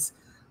kinds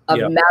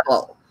of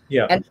metal.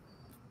 Yeah. And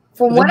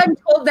from what I'm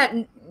told, that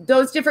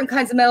those different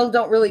kinds of metal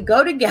don't really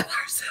go together.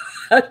 So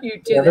how do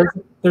you do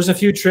that? There's a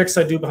few tricks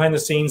I do behind the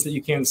scenes that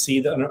you can't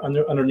see. That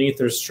underneath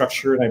there's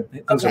structure, and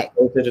things are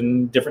bolted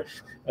and different.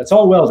 It's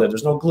all welded.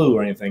 There's no glue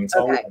or anything. It's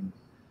all welded.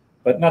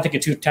 But not to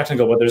get too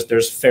technical, but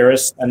there's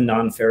ferrous and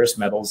non-ferrous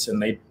metals, and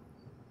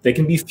they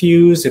can be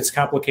fused. It's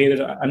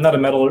complicated. I'm not a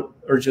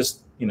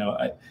metallurgist,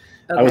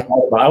 I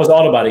was an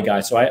auto body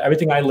guy, so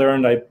everything I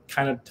learned, I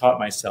kind of taught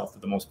myself for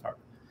the most part.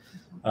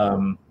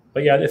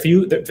 But yeah,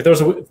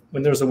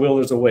 when there's a will,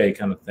 there's a way,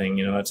 kind of thing.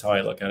 That's how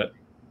I look at it.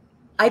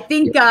 I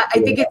think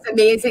it's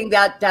amazing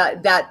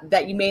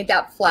that you made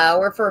that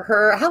flower for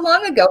her. How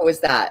long ago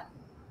was that?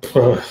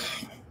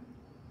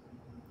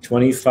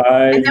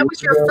 25. And that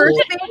was your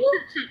first baby?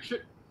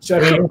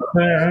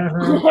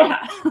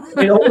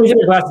 Let me get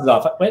the glasses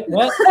off. Wait,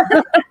 what?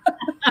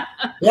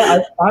 Yeah,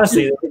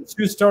 honestly, it's a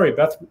true story.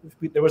 Beth,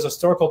 there was a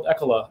store called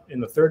Ecola in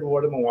the 3rd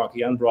Ward of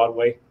Milwaukee on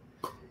Broadway,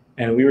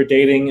 and we were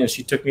dating, and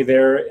she took me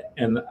there,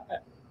 and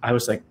I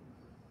was like,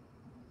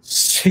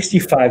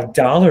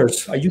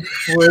 $65? Are you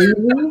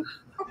crazy?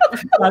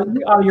 Are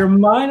you out of your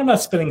mind? I'm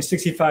not spending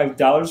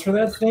 $65 for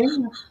that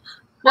thing.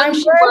 Was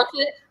she worth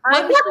it?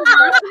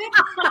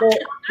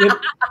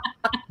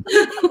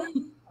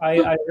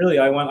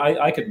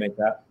 I could make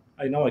that.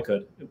 I know I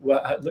could.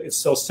 It's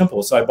so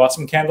simple. So I bought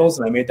some candles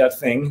and I made that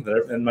thing.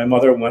 And my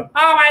mother went,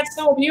 "Oh, it's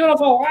so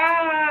beautiful!"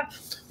 Ah!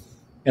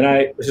 And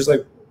I was just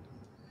like,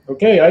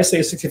 "Okay, I say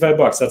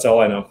 $65. That's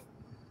all I know."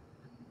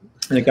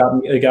 And it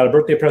got a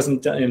birthday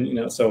present,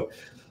 and so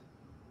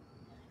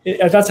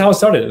that's how it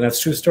started. And that's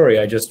a true story.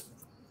 I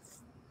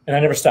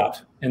never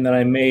stopped. And then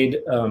I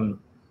made. I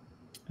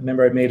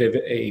remember I made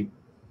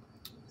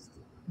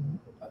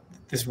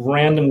this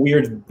random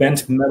weird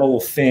bent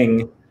metal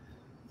thing.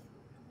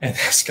 And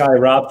this guy,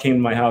 Rob, came to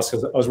my house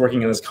because I was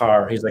working in his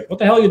car. He's like, "What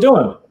the hell are you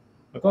doing?" I'm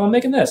like, "Oh, I'm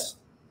making this."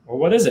 "Well,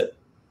 what is it?"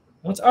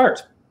 "Well, it's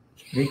art."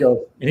 And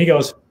he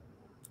goes,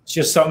 "It's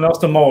just something else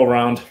to mow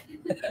around."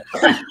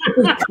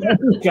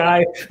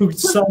 guy who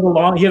saw the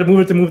lawn, he had to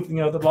move it to move,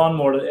 the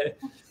lawnmower.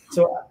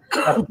 So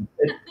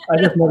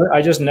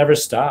I just never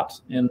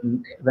stopped,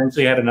 and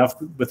eventually I had enough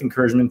with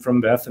encouragement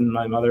from Beth and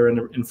my mother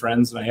and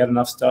friends, and I had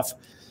enough stuff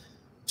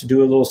to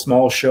do a little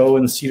small show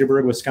in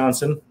Cedarburg,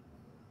 Wisconsin,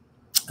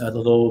 the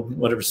little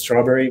whatever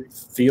strawberry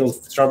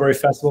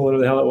festival,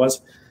 whatever the hell it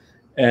was,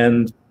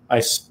 and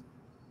I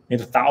made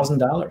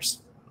 $1,000.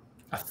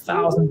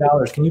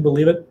 $1,000. Can you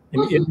believe it?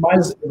 It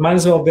might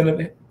as well have been.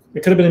 It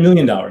could have been $1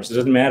 million. It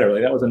doesn't matter.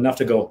 Like, that was enough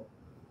to go.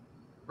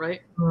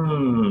 Right.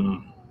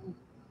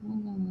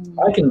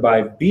 I can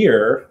buy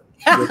beer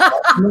with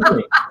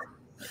money.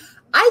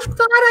 I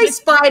thought I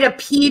spied a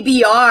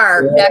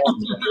PBR next to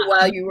you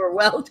while you were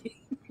welding.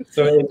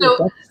 So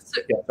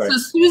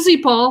Susie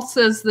Paul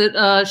says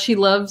that she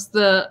loves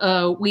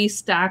the We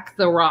Stack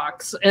the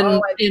Rocks,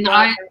 and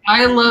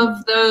I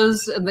love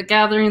those, and the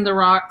Gathering the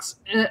Rocks,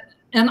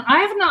 and I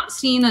have not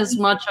seen as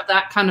much of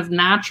that kind of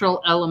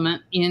natural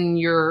element in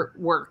your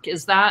work.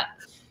 Is that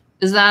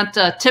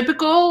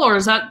typical, or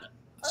is that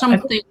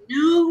something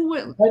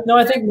new? No,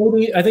 I think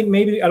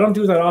maybe I don't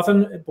do that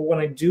often, but when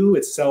I do,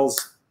 it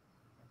sells.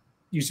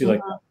 Usually,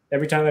 like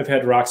every time I've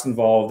had rocks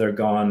involved, they're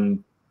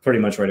gone pretty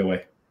much right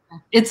away.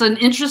 It's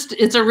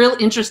a real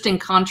interesting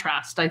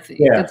contrast, I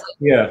think. Yeah, it's a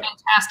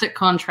fantastic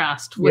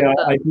contrast. With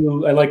I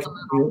do. I like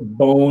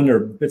bone or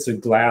bits of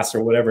glass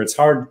or whatever. It's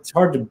hard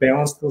to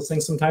balance those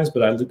things sometimes,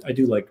 but I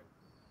do like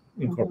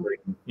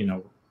incorporating,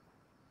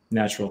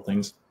 natural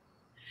things.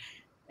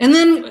 And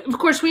then, of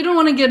course, we don't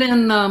want to get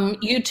in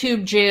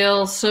YouTube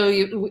jail.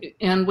 So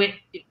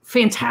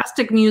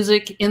fantastic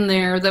music in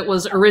there that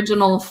was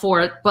original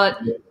for it,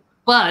 but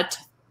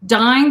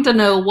dying to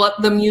know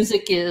what the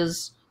music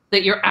is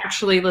that you're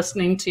actually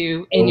listening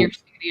to in your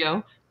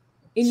studio.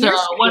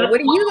 What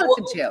do you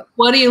listen to?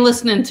 What are you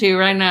listening to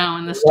right now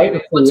in the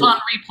studio? What's on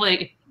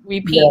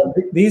repeat? Yeah,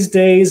 these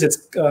days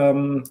it's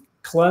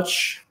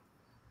Clutch.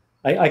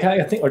 I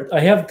think I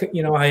have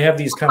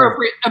these kind of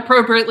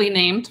appropriately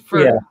named.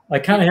 I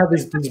kind of have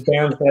these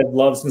bands that I've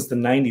loved since the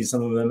 '90s.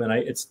 Some of them, and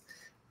I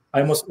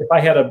almost, if I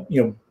had a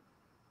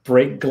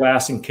break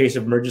glass in case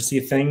of emergency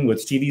thing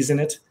with CDs in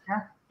it,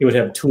 it would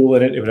have Tool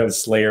in it. It would have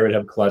Slayer. It would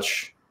have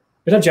Clutch.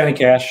 It'd have Johnny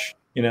Cash,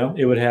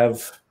 it would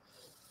have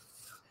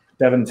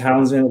Devon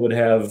Townsend, it would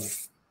have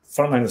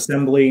Frontline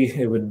Assembly.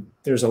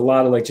 There's a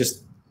lot of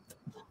just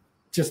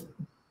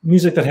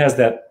music that has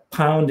that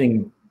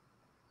pounding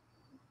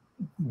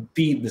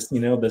beat, it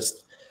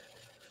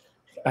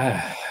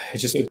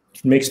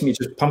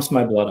pumps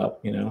my blood up,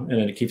 and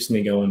it keeps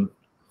me going.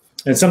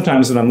 And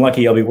sometimes when I'm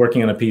lucky, I'll be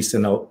working on a piece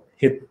and I'll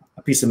hit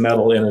a piece of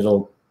metal and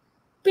it'll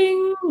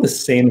bing, the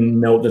same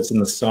note that's in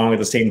the song at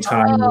the same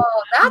time. Oh,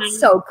 that's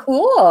so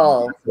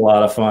cool. It's a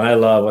lot of fun. I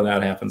love when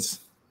that happens.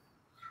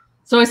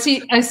 So I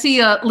see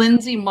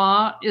Lindsay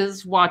Ma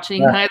is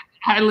watching. Yeah.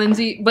 Hi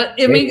Lindsay. But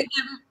it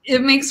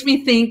makes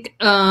me think,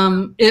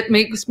 it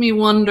makes me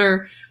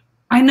wonder.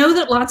 I know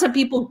that lots of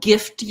people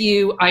gift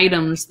you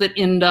items that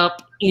end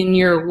up in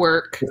your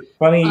work. It's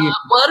funny.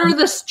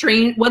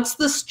 What's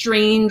the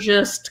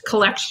strangest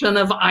collection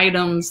of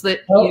items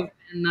that you've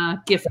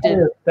been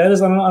gifted? That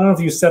is, I don't know if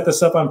you set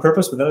this up on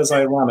purpose, but that is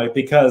ironic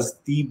because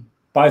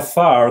by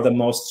far the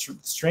most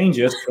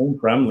strangest came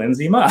from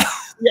Lindsay Ma.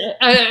 Yeah,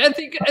 I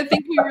think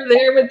we were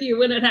there with you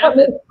when it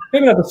happened.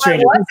 Maybe not the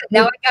strangest.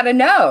 Now I gotta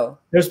know.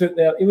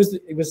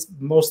 It was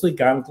mostly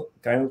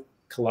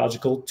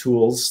gynecological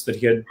tools that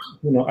he had.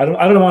 I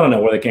don't want to know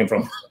where they came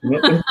from.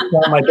 It's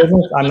not my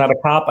business. I'm not a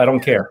cop. I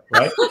don't care.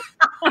 Right.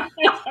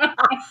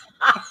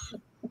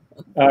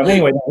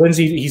 Anyway,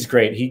 Lindsay, he's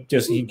great. He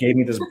gave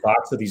me this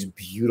box of these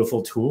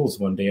beautiful tools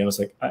one day. I was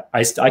like,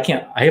 I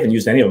haven't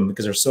used any of them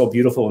because they're so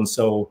beautiful and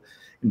so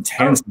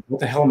intense. What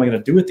the hell am I going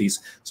to do with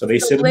these? So they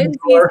sit in the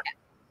drawer.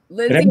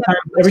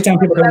 Every time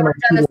people come to my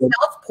studio, done a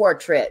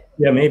self-portrait.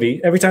 Yeah,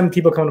 maybe. Every time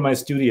people come to my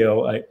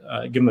studio, I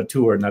give them a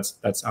tour, and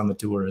that's on the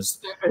tour is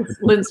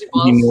Lindsay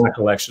my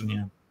collection.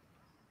 Yeah.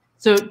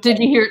 So did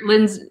you hear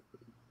Lindsay?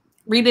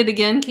 Read it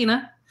again,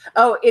 Kina.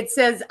 Oh, it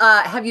says,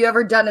 "Have you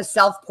ever done a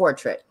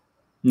self-portrait?"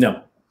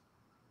 No.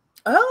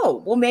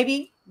 Oh, well,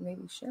 maybe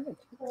you should.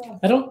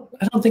 I don't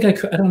think I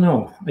could. I don't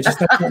know. I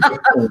just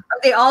are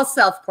they all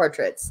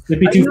self-portraits? Are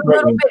you a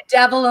little bit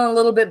devil and a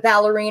little bit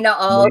ballerina?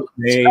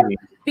 Maybe.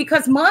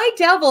 Because my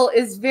devil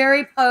is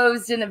very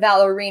posed in a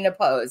ballerina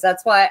pose.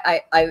 That's why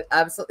I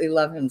absolutely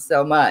love him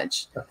so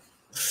much.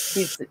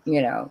 He's,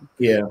 Yeah.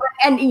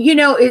 And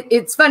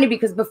it's funny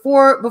because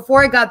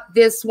before I got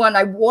this one,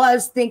 I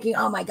was thinking,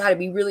 oh my God, it'd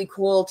be really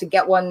cool to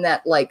get one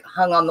that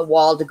hung on the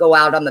wall to go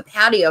out on the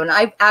patio. And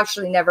I've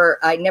actually never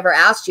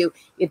asked you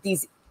if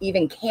these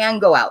even can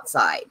go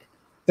outside.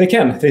 They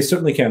can. They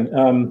certainly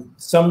can.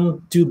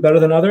 Some do better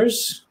than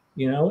others.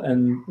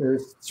 And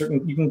there's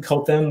certain, you can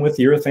coat them with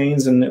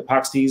urethanes and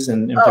epoxies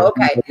and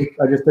okay.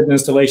 I just did an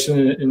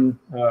installation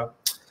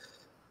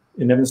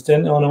in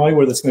Evanston, Illinois,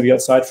 where that's going to be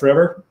outside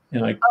forever.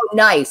 And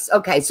nice.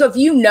 Okay, so if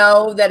you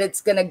know that it's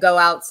going to go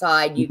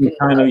outside, you can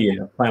kind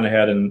of plan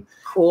ahead and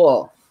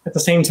cool. at the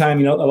same time,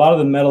 you know, a lot of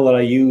the metal that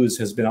I use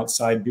has been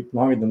outside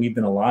longer than we've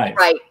been alive.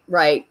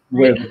 Right.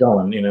 Where's it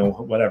going? You know,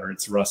 whatever.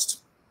 It's rust.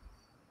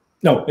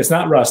 No, it's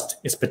not rust.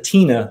 It's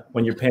patina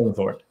when you're paying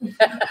for it. You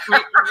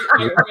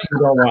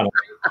don't want it.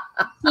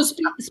 So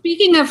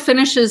speaking of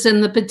finishes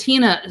and the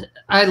patina,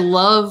 I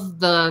love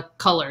the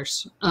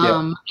colors.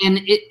 And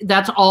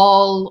that's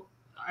all.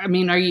 I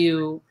mean, are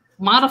you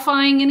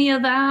modifying any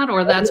of that,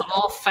 or that's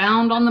all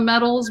found on the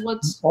metals?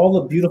 What's all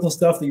the beautiful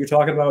stuff that you're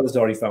talking about is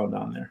already found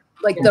on there.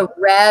 Like the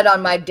red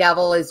on my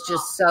devil is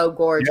just so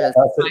gorgeous.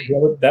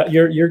 Yeah,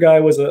 your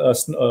guy was a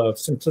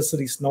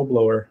Simplicity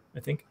snowblower, I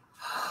think.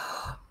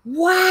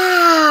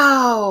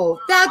 Wow,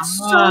 that's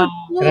so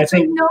cool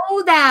to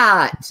know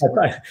that.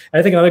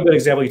 I think another good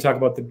example, you talk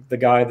about the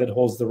guy that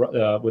holds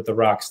the with the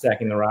rocks,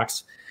 stacking the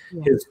rocks.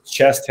 Yeah. His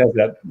chest has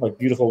that like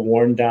beautiful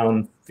worn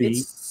down V.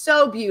 It's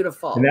so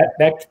beautiful. And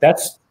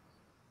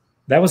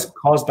that was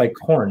caused by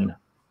corn.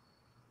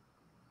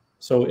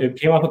 So it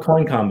came off a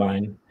corn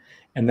combine,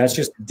 and that's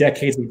just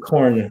decades of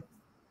corn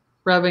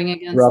rubbing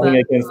against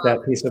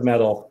that piece of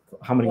metal.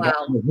 How many? Wow.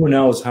 Who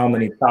knows how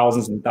many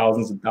thousands and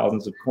thousands and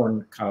thousands of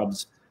corn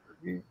cobs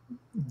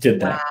did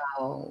that.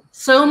 Wow.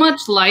 So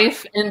much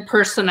life and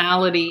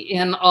personality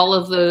in all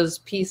of those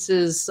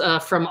pieces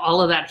from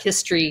all of that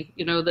history,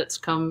 you know, that's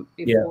come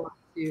before.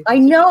 Yeah. I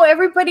know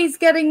everybody's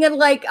getting it.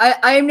 Like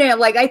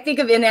I think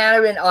of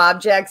inanimate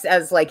objects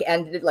as like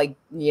ended, like,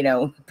 you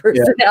know,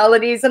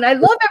 personalities, and I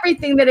love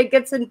everything that it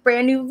gets in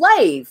brand new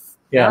life.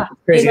 Yeah,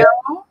 it's crazy. You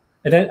know?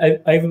 And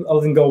then I'll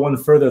even go one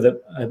further.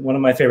 That one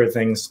of my favorite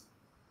things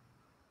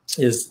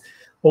is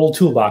old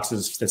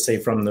toolboxes that say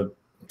from the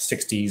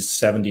 60s,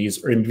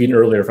 70s, or even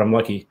earlier if I'm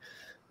lucky.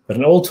 But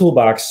an old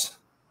toolbox,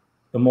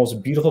 the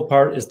most beautiful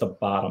part is the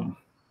bottom.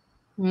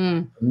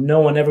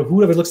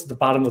 Whoever looks at the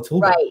bottom of the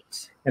toolbox.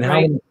 Right. And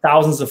how many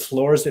thousands of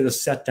floors they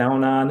just set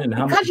down on, and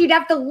how because you'd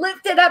have to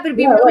lift it up and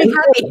be really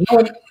heavy.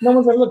 No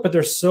one's ever looked, but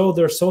they're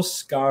so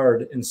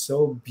scarred and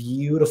so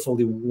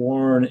beautifully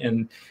worn.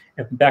 And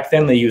back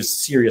then they used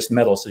serious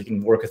metal so you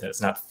can work with it. It's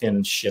not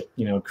thin shit.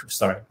 You know,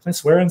 sorry, can I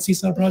swear on See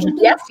Saw Project?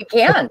 Yes, you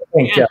can.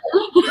 Thank you.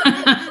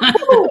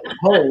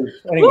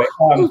 Anyway,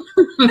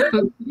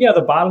 yeah,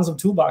 the bottoms of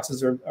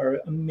toolboxes are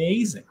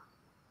amazing.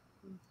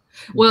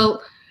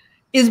 Well,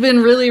 it's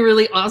been really,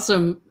 really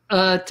awesome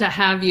to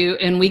have you,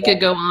 and we could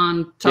go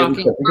on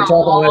talking for a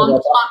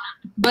long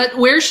time. But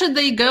where should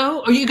they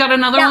go? Oh, you got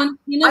another one?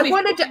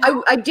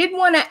 I did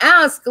want to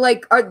ask,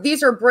 like,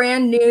 these are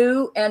brand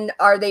new, and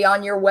are they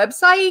on your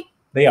website?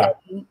 They are.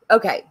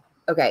 Okay.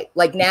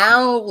 Like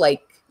now,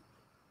 like,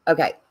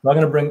 okay. I'm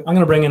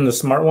gonna bring in the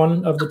smart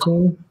one of the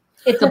team.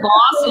 It's the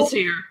boss is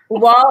here.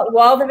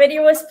 While the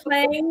video was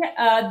playing,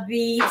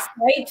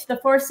 the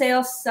for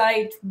sale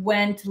site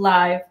went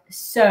live.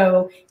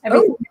 So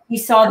everything that you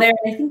saw there,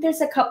 I think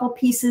there's a couple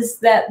pieces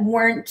that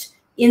weren't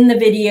in the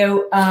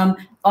video,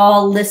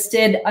 all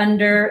listed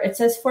under, it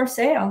says for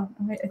sale.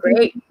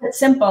 Great. It's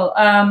simple.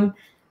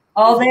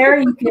 All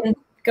there, you can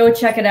go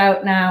check it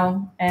out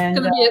now. And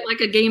it's gonna be like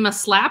a game of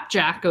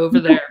slapjack over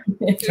there.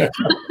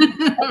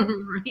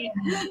 Right.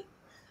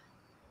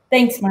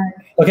 Thanks, Mark.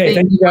 Okay,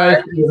 thank you guys.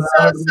 Thank you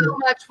so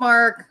much,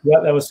 Mark. Yeah,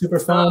 that was super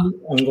fun.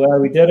 I'm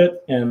glad we did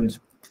it, and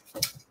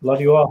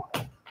love you all.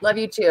 Love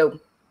you too.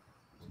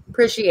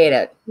 Appreciate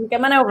it.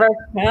 Come on over.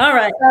 All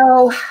right.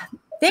 So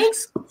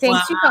thanks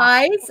you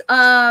guys.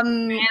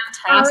 Fantastic.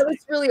 That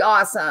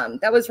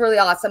was really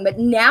awesome. But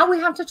now we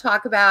have to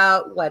talk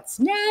about what's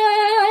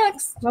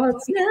next.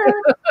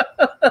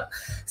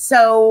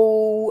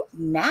 So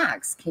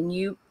Max,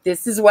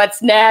 this is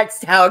what's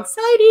next. How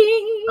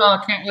exciting. Oh,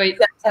 I can't wait.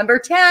 September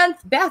 10th.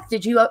 Beth,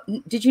 did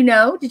you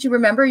know? Did you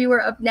remember you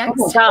were up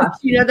next? Oh, gosh.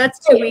 You know, that's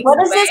 2 weeks what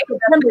away. Is this?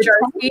 Beth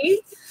Bojarski.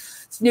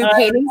 It's new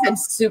paintings. I'm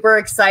super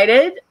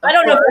excited. I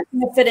don't know if it's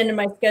going to fit into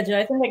my schedule.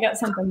 I think I got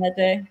something that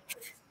day.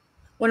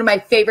 One of my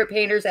favorite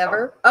painters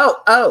ever.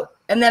 Oh.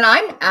 And then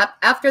I'm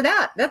after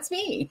that. That's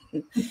me.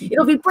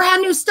 It'll be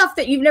brand new stuff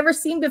that you've never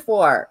seen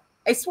before.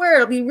 I swear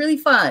it'll be really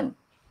fun.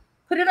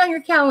 Put it on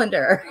your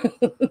calendar.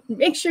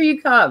 Make sure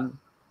you come.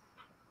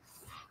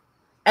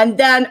 And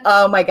then,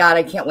 oh my God,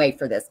 I can't wait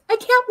for this. I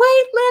can't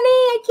wait,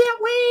 Lenny. I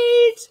can't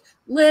wait.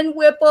 Lynn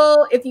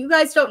Whipple. If you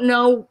guys don't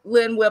know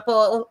Lynn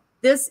Whipple,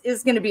 this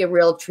is going to be a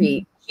real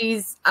treat.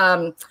 She's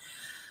one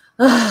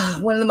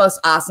of the most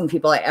awesome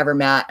people I ever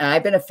met. And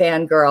I've been a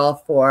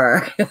fangirl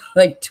for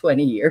like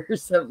 20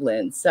 years of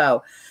Lynn.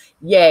 So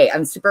yay.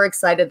 I'm super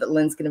excited that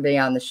Lynn's going to be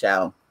on the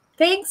show.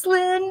 Thanks,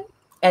 Lynn.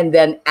 And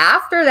then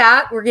after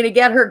that, we're going to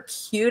get her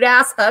cute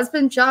ass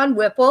husband, John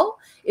Whipple.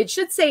 It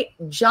should say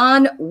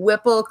John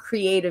Whipple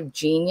Creative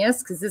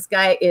Genius, because this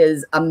guy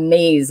is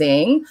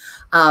amazing.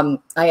 I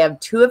have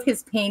 2 of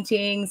his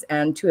paintings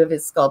and 2 of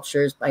his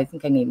sculptures, but I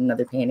think I need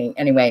another painting.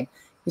 Anyway,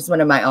 he's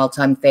one of my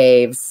all-time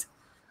faves.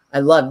 I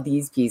love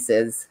these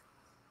pieces.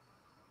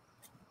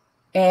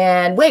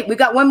 And wait, we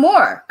got one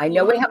more. I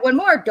know we have one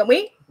more, don't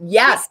we?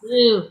 Yes.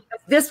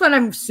 This one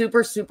I'm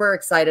super, super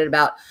excited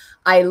about.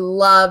 I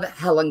love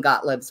Helen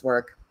Gottlieb's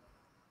work.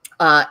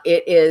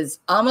 It is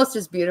almost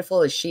as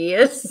beautiful as she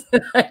is.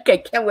 I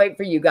can't wait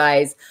for you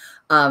guys.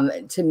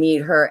 to meet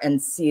her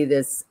and see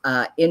this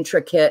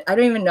intricate, I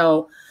don't even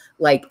know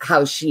like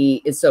how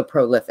she is so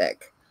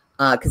prolific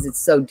because it's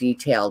so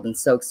detailed and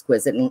so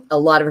exquisite. And a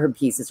lot of her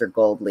pieces are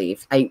gold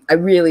leaf. I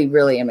really,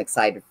 really am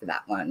excited for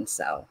that one.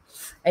 So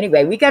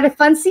anyway, we got a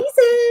fun season.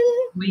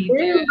 We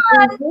do.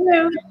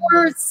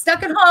 We're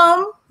stuck at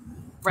home.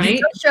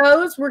 Right. No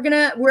shows.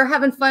 We're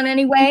having fun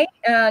anyway.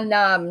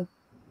 And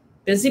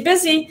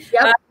busy.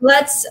 Yep.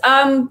 Let's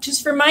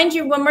just remind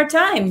you one more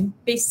time,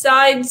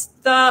 besides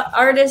the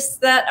artists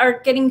that are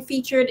getting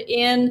featured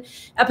in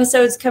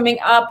episodes coming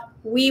up,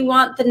 we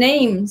want the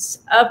names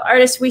of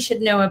artists we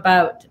should know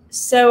about.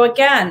 So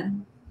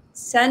again,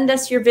 send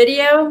us your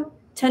video,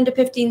 10 to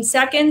 15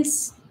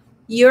 seconds,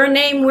 your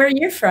name, where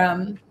you're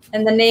from,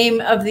 and the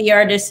name of the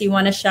artist you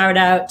want to shout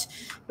out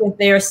with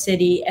their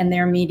city and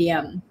their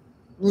medium.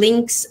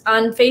 Links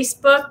on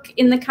Facebook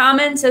in the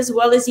comments as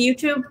well as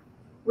YouTube.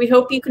 We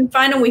hope you can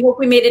find them. We hope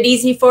we made it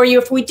easy for you.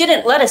 If we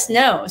didn't, let us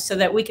know so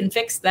that we can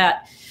fix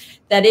that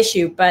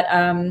issue. But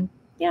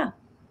yeah,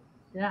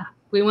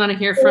 we want to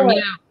hear from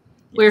you.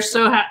 We're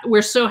so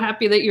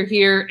happy that you're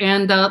here.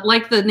 And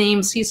like the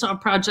name See Saw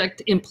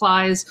Project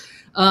implies,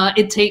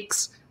 it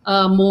takes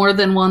more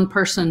than one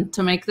person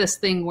to make this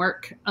thing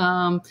work.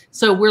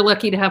 So we're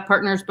lucky to have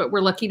partners, but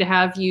we're lucky to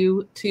have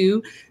you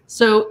too.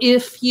 So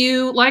if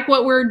you like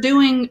what we're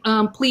doing,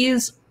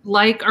 please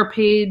like our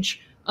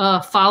page,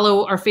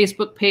 follow our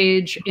Facebook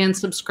page, and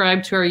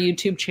subscribe to our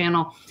YouTube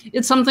channel.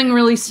 It's something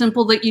really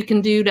simple that you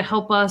can do to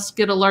help us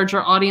get a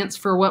larger audience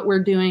for what we're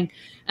doing.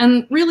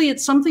 And really,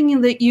 it's something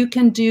that you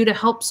can do to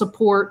help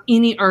support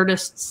any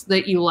artists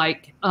that you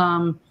like.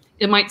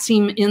 It might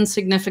seem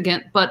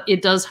insignificant, but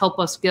it does help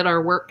us get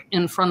our work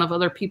in front of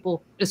other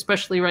people,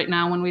 especially right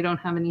now when we don't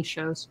have any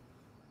shows.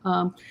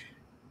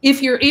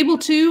 If you're able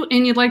to,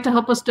 and you'd like to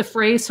help us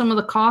defray some of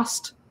the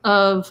cost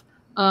of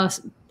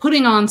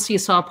putting on See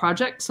Saw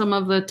Project, some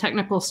of the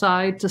technical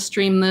side to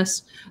stream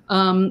this,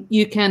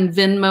 you can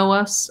Venmo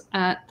us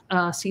at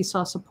See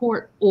Saw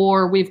Support,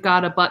 or we've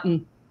got a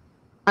button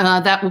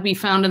that will be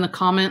found in the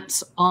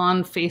comments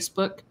on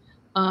Facebook.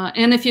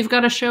 And if you've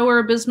got a show or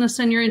a business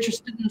and you're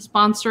interested in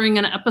sponsoring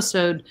an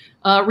episode,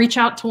 reach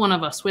out to one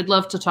of us. We'd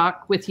love to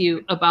talk with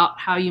you about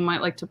how you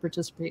might like to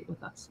participate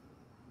with us.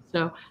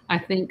 So I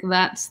think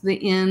that's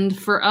the end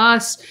for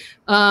us.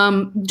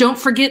 Don't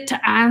forget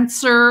to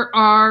answer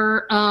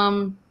our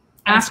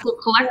Ask a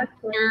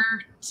Collector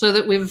so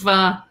that we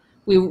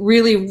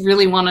really,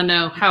 really want to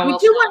know how we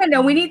else. do want to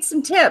know. We need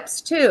some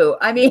tips too.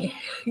 I mean,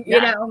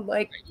 you know,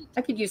 like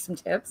I could use some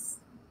tips.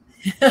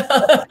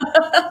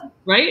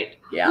 Right?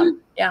 Yeah.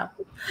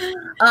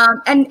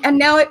 And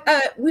now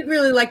we'd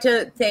really like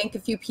to thank a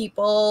few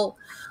people.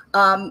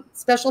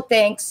 Special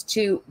thanks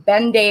to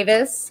Ben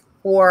Davis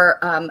for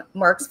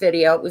Mark's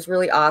video. It was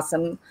really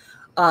awesome.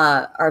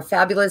 Our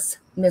fabulous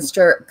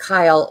Mr.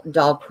 Kyle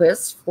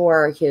Dahlquist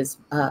for his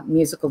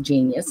musical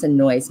genius and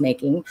noise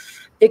making.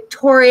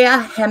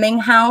 Victoria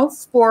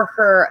Hemminghaus for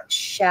her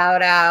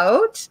shout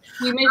out.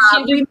 We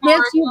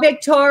miss you,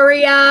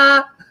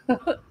 Victoria.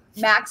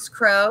 Max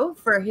Crow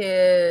for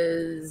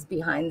his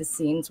behind the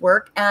scenes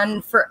work,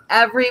 and for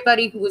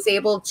everybody who was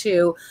able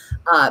to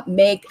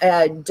make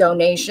a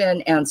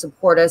donation and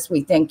support us. We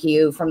thank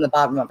you from the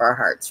bottom of our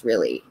hearts.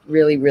 Really,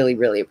 really, really,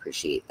 really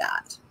appreciate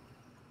that.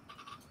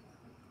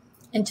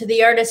 And to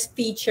the artists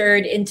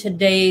featured in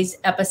today's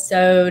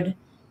episode,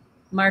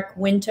 Mark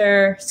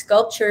Winter,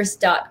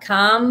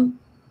 sculptures.com,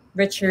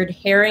 Richard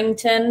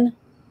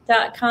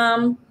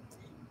Harrington.com,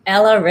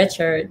 Ella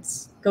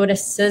Richards. Go to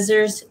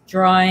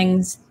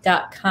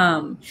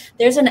scissorsdrawings.com.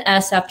 There's an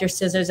S after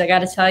scissors. I got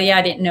to tell you,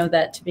 I didn't know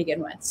that to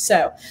begin with.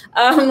 So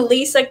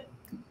Lisa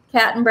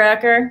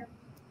Kattenbraker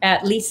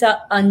at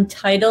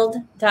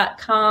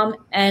lisauntitled.com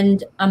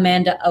and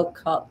Amanda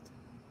Outcalt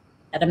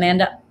at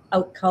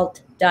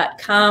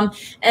amandaoutcalt.com.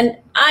 And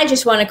I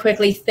just want to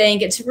quickly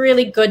thank, it's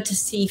really good to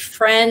see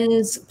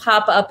friends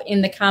pop up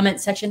in the comment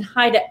section.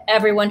 Hi to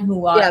everyone who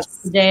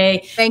watched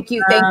today. Thank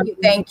you. Really,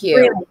 thank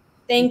you.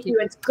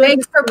 It's good.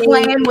 Thanks for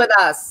playing with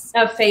us.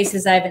 Of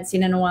faces I haven't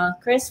seen in a while.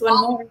 Chris, one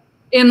more.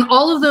 In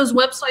all of those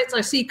websites,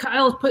 I see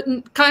Kyle's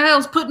putting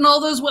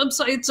all those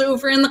websites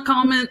over in the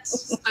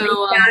comments.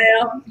 So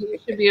you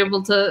should be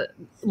able to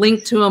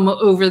link to them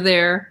over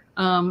there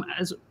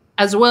as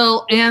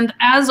well. And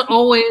as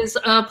always,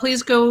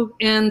 please go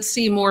and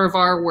see more of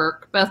our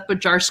work.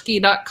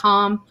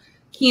 BethBojarski.com,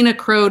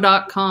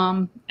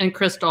 KinaCrow.com, and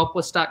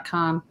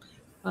ChrisDahlquist.com.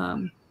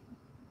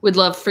 We'd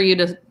love for you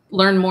to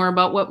learn more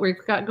about what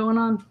we've got going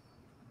on.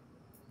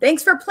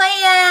 Thanks for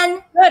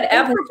playing. Good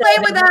Thanks for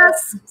playing with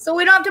us, so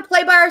we don't have to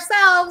play by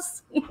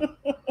ourselves.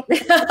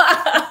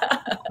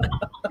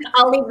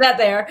 I'll leave that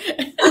there.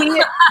 See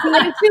you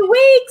in 2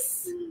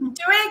 weeks. 2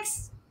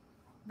 weeks.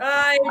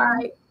 Bye.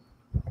 Bye.